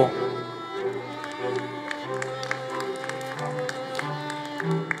Caballero.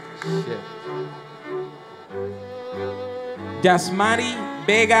 Yasmari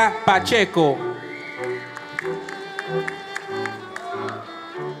Vega Pacheco.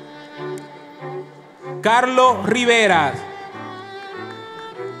 Carlos Rivera.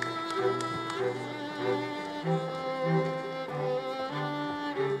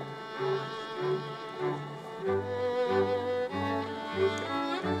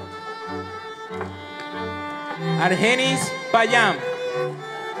 Argenis Payam.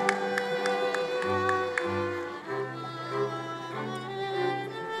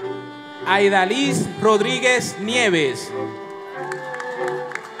 Aidalis Rodríguez Nieves.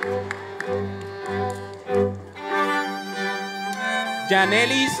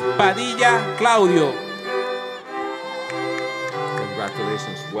 Yanelis Padilla Claudio.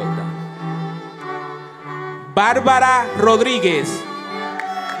 Congratulations, well done. Bárbara Rodríguez.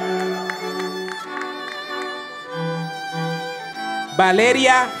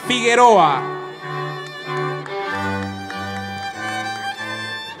 Valeria Figueroa.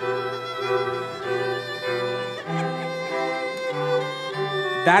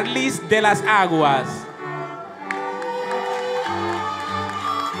 Darlis de las Aguas.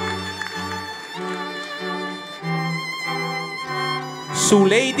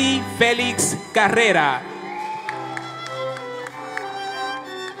 Zuleidi Félix Carrera.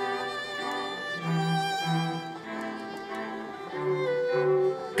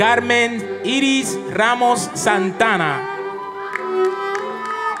 Carmen Iris Ramos Santana.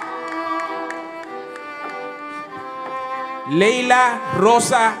 Leila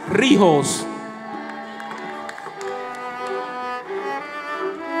Rosa Rijos.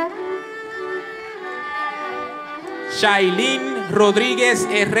 Shailin Rodríguez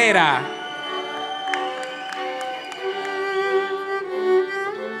Herrera.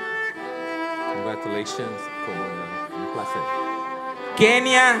 Congratulations, un placer.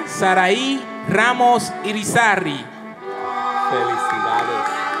 Kenia Saraí Ramos Irizarry. Felicidades.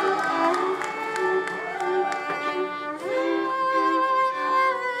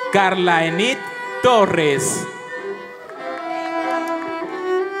 Carla Enid Torres.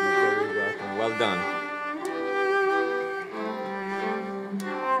 Very welcome. Well done.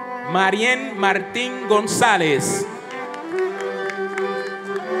 Marien Martín González.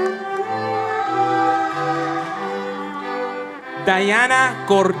 Diana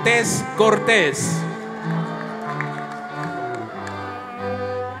Cortés Cortés.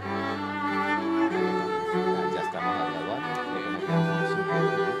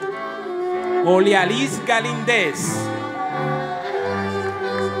 Olialis Galindez.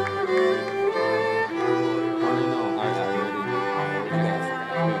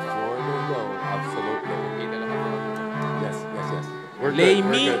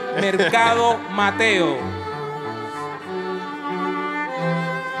 Leimi Mercado Mateo.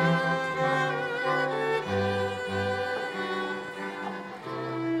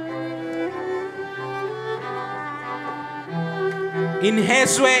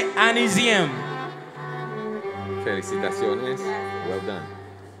 Injesue Aniziem. Felicitaciones. Well done.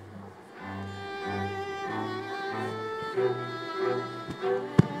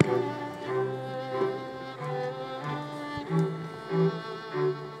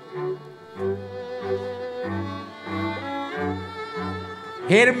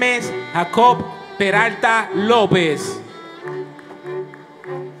 Hermes Jacob Peralta López.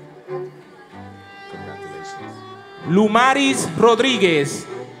 Lumaris Rodríguez.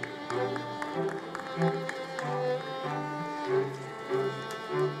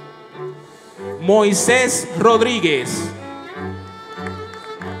 Moisés Rodríguez.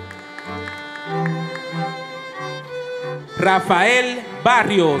 Rafael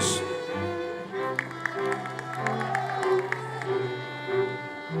Barrios.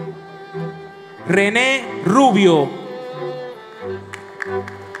 René Rubio.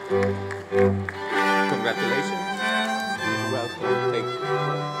 Congratulations. Welcome. Thank you.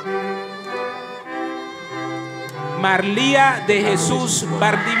 Marlía de Jesús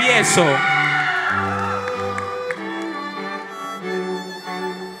Valdivieso.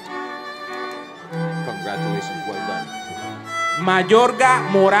 Congratulations. Well done. Mayorga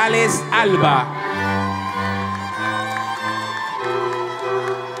Morales Alba.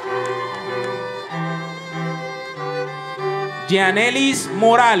 Gianelis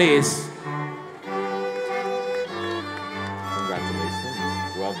Morales.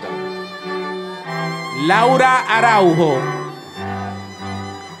 Congratulations. Well done. Laura Araujo.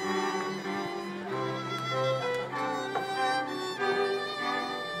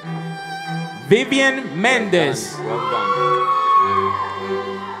 Vivian Méndez. Well done.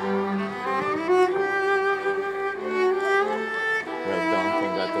 Well done.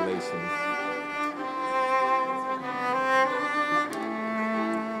 Congratulations.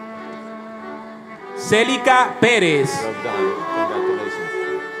 Célica Pérez. Well done. Congratulations.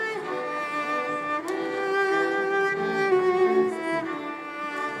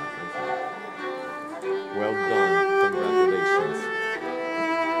 Well done. Congratulations.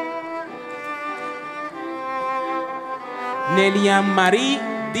 Nelian Marie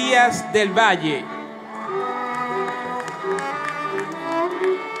Díaz del Valle.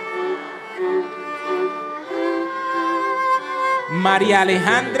 María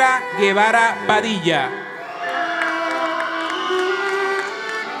Alejandra Guevara Padilla.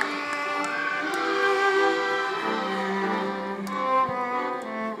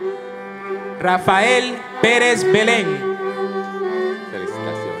 Rafael Pérez Belén.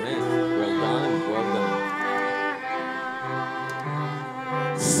 Felicitaciones. Well done. Well done.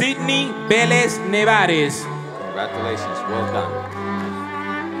 Sidney Vélez Nevares. Congratulations. Well done.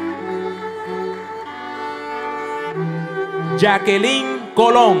 Jacqueline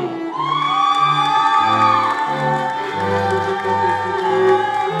Colón.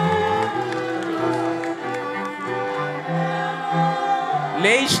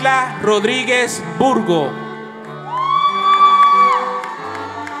 Leisla Rodríguez Burgo.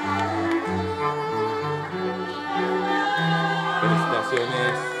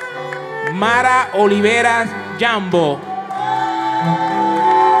 Felicitaciones. Mara Oliveras Jambo.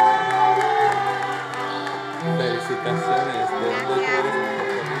 Felicitaciones. ¿De dónde tú eres?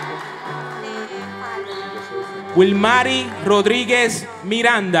 Wilmari Rodríguez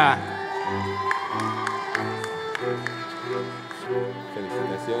Miranda.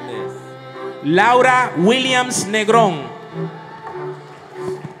 Felicitaciones. Laura Williams Negrón.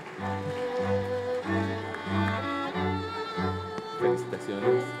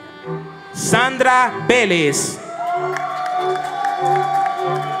 Felicitaciones. Sandra Vélez.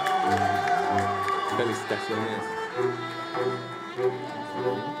 Felicitaciones.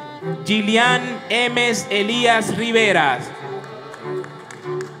 Gillian Emes Elías Riveras.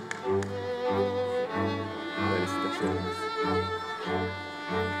 Felicitaciones.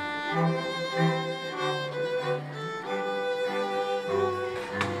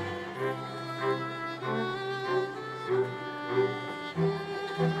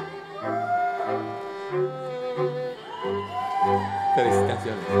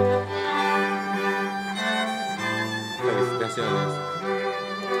 Felicitaciones. Felicitaciones.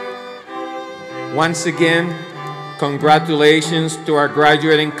 Once again, congratulations to our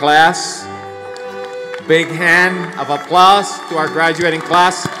graduating class. Big hand of applause to our graduating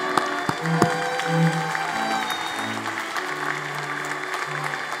class.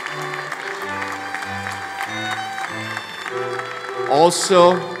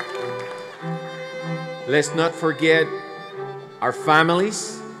 Also, let's not forget our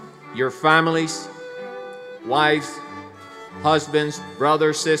families, your families, wives, husbands,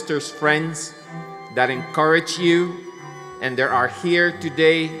 brothers, sisters, friends that encourage you and that are here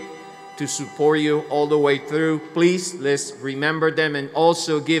today to support you all the way through. Please, let's remember them and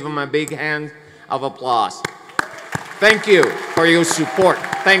also give them a big hand of applause. Thank you for your support.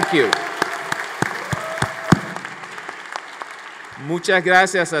 Thank you. Muchas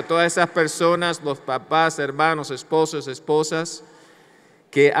gracias a todas esas personas, los papás, hermanos, esposos, esposas,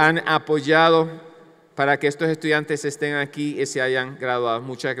 que han apoyado para que estos estudiantes estén aquí y se hayan graduado.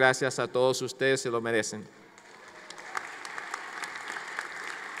 Muchas gracias a todos ustedes, se lo merecen.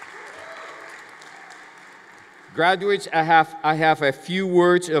 Graduates, I have a few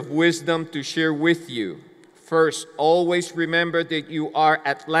words of wisdom to share with you. First, always remember that you are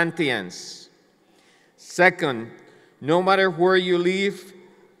Atlanteans. Second, no matter where you live,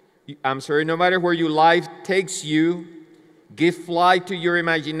 no matter where your life takes you, give flight to your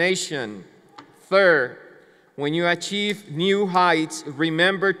imagination. Third, when you achieve new heights,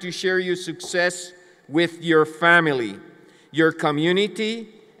 remember to share your success with your family, your community,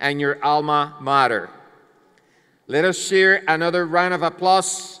 and your alma mater. Let us share another round of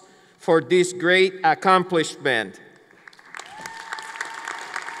applause for this great accomplishment.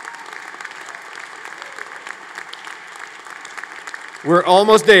 We're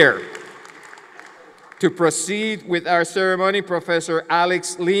almost there. To proceed with our ceremony, Professor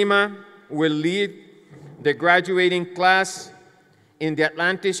Alex Lima will lead the graduating class in the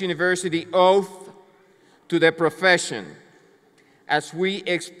Atlantis University Oath to the profession. As we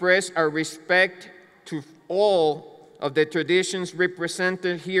express our respect to all of the traditions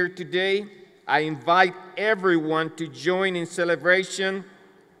represented here today, I invite everyone to join in celebration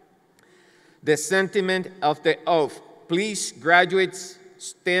the sentiment of the oath. Please, graduates,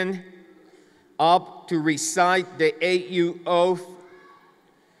 stand up to recite the AU oath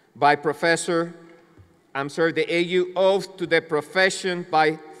the AU oath to the profession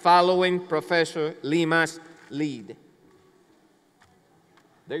by following Professor Lima's lead.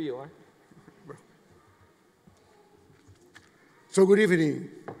 There you are. So good evening,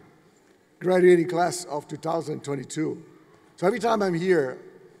 graduating class of 2022. So every time I'm here,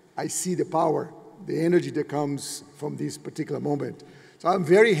 I see the power, the energy that comes from this particular moment. So I'm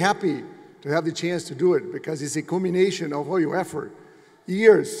very happy to have the chance to do it because it's a combination of all your effort,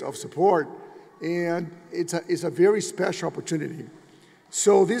 years of support, and it's a very special opportunity.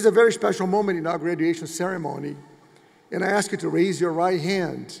 So this is a very special moment in our graduation ceremony, and I ask you to raise your right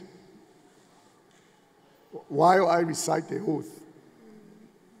hand while I recite the oath.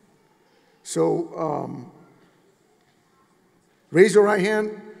 So raise your right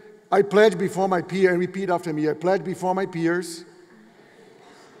hand. I pledge before my peers, and repeat after me. I pledge before my peers,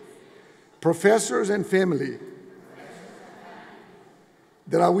 professors and family,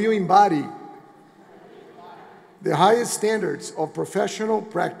 that I will embody the highest standards of professional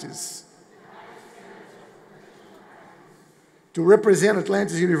practice to represent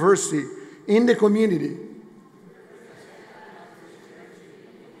Atlantis University in the community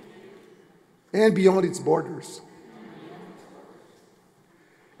and beyond its borders.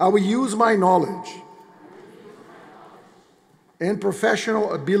 I will use my knowledge and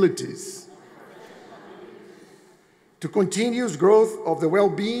professional abilities to continuous growth of the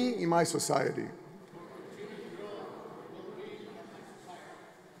well-being in my society.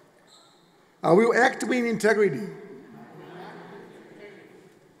 I will act with integrity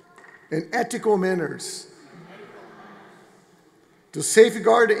and ethical manners to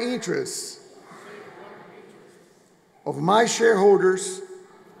safeguard the interests of my shareholders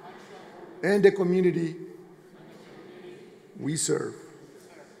and the community we serve.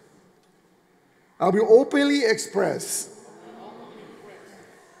 I will openly express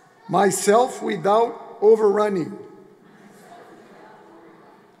myself without overrunning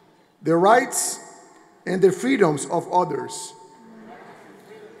the rights and the freedoms of others,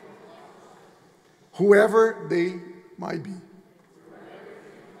 whoever they might be.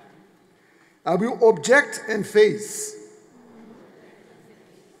 I will object and face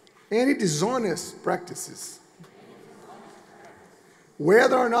any dishonest practices,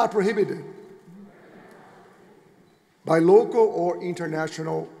 whether or not prohibited by local or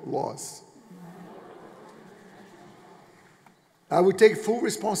international laws. I will take full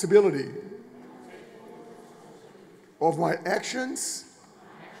responsibility of my actions,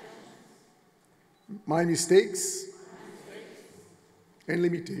 my mistakes, and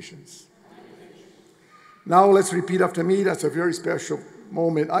limitations. Now let's repeat after me. That's a very special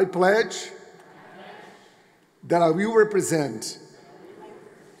moment. I pledge that I will represent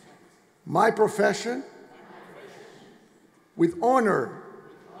my profession with honor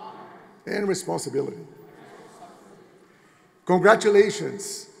and responsibility.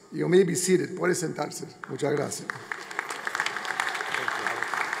 Congratulations. You may be seated. Puede sentarse. Muchas gracias.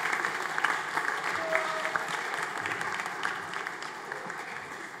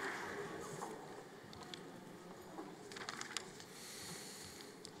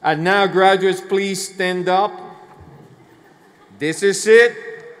 And now, graduates, please stand up. This is it.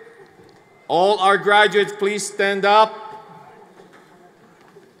 All our graduates, please stand up.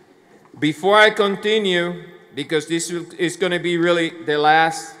 Before I continue, because this is going to be really the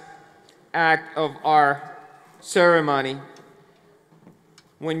last act of our ceremony,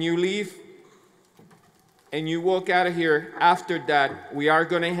 when you leave and you walk out of here, after that, we are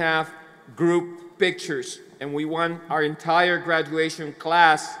going to have group pictures, and we want our entire graduation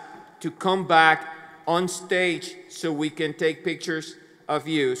class to come back on stage so we can take pictures of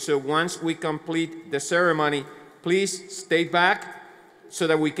you. So once we complete the ceremony, please stay back so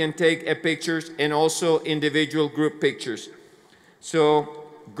that we can take pictures and also individual group pictures. So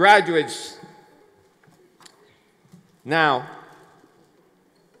graduates, now,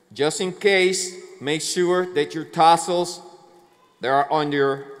 just in case, make sure that your tassels, they are on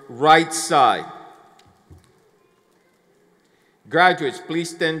your right side. Graduates,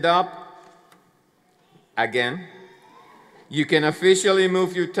 please stand up. Again, you can officially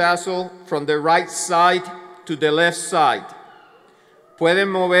move your tassel from the right side to the left side. Pueden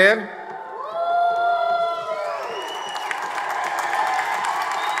mover.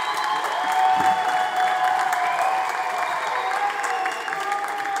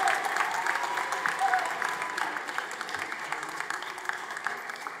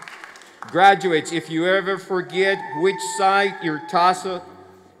 Graduates, if you ever forget which side your tassel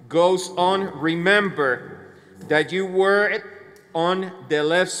goes on, remember that you wear it on the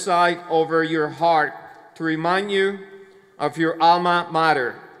left side over your heart to remind you of your alma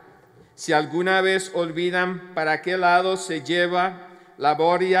mater. Si alguna vez olvidan para qué lado se lleva la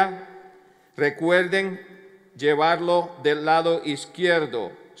boria, recuerden llevarlo del lado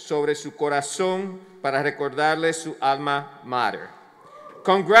izquierdo sobre su corazón para recordarle su alma mater.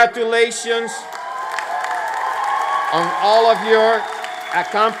 Congratulations on all of your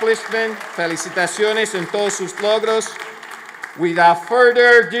accomplishment. Felicitaciones en todos sus logros. Without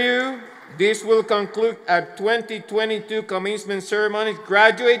further ado, this will conclude our 2022 commencement ceremony.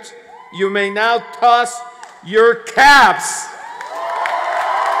 Graduates, you may now toss your caps.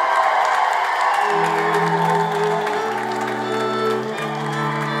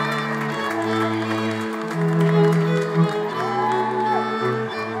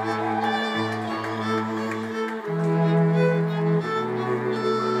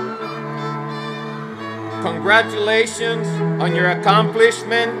 Congratulations on your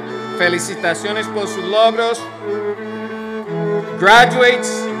accomplishment. Felicitaciones por sus logros. Graduates,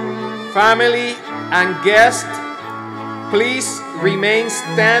 family, and guests, please remain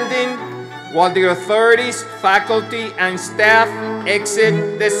standing while the authorities, faculty, and staff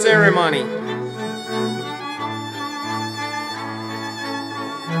exit the ceremony.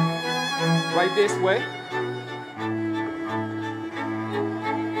 Right this way.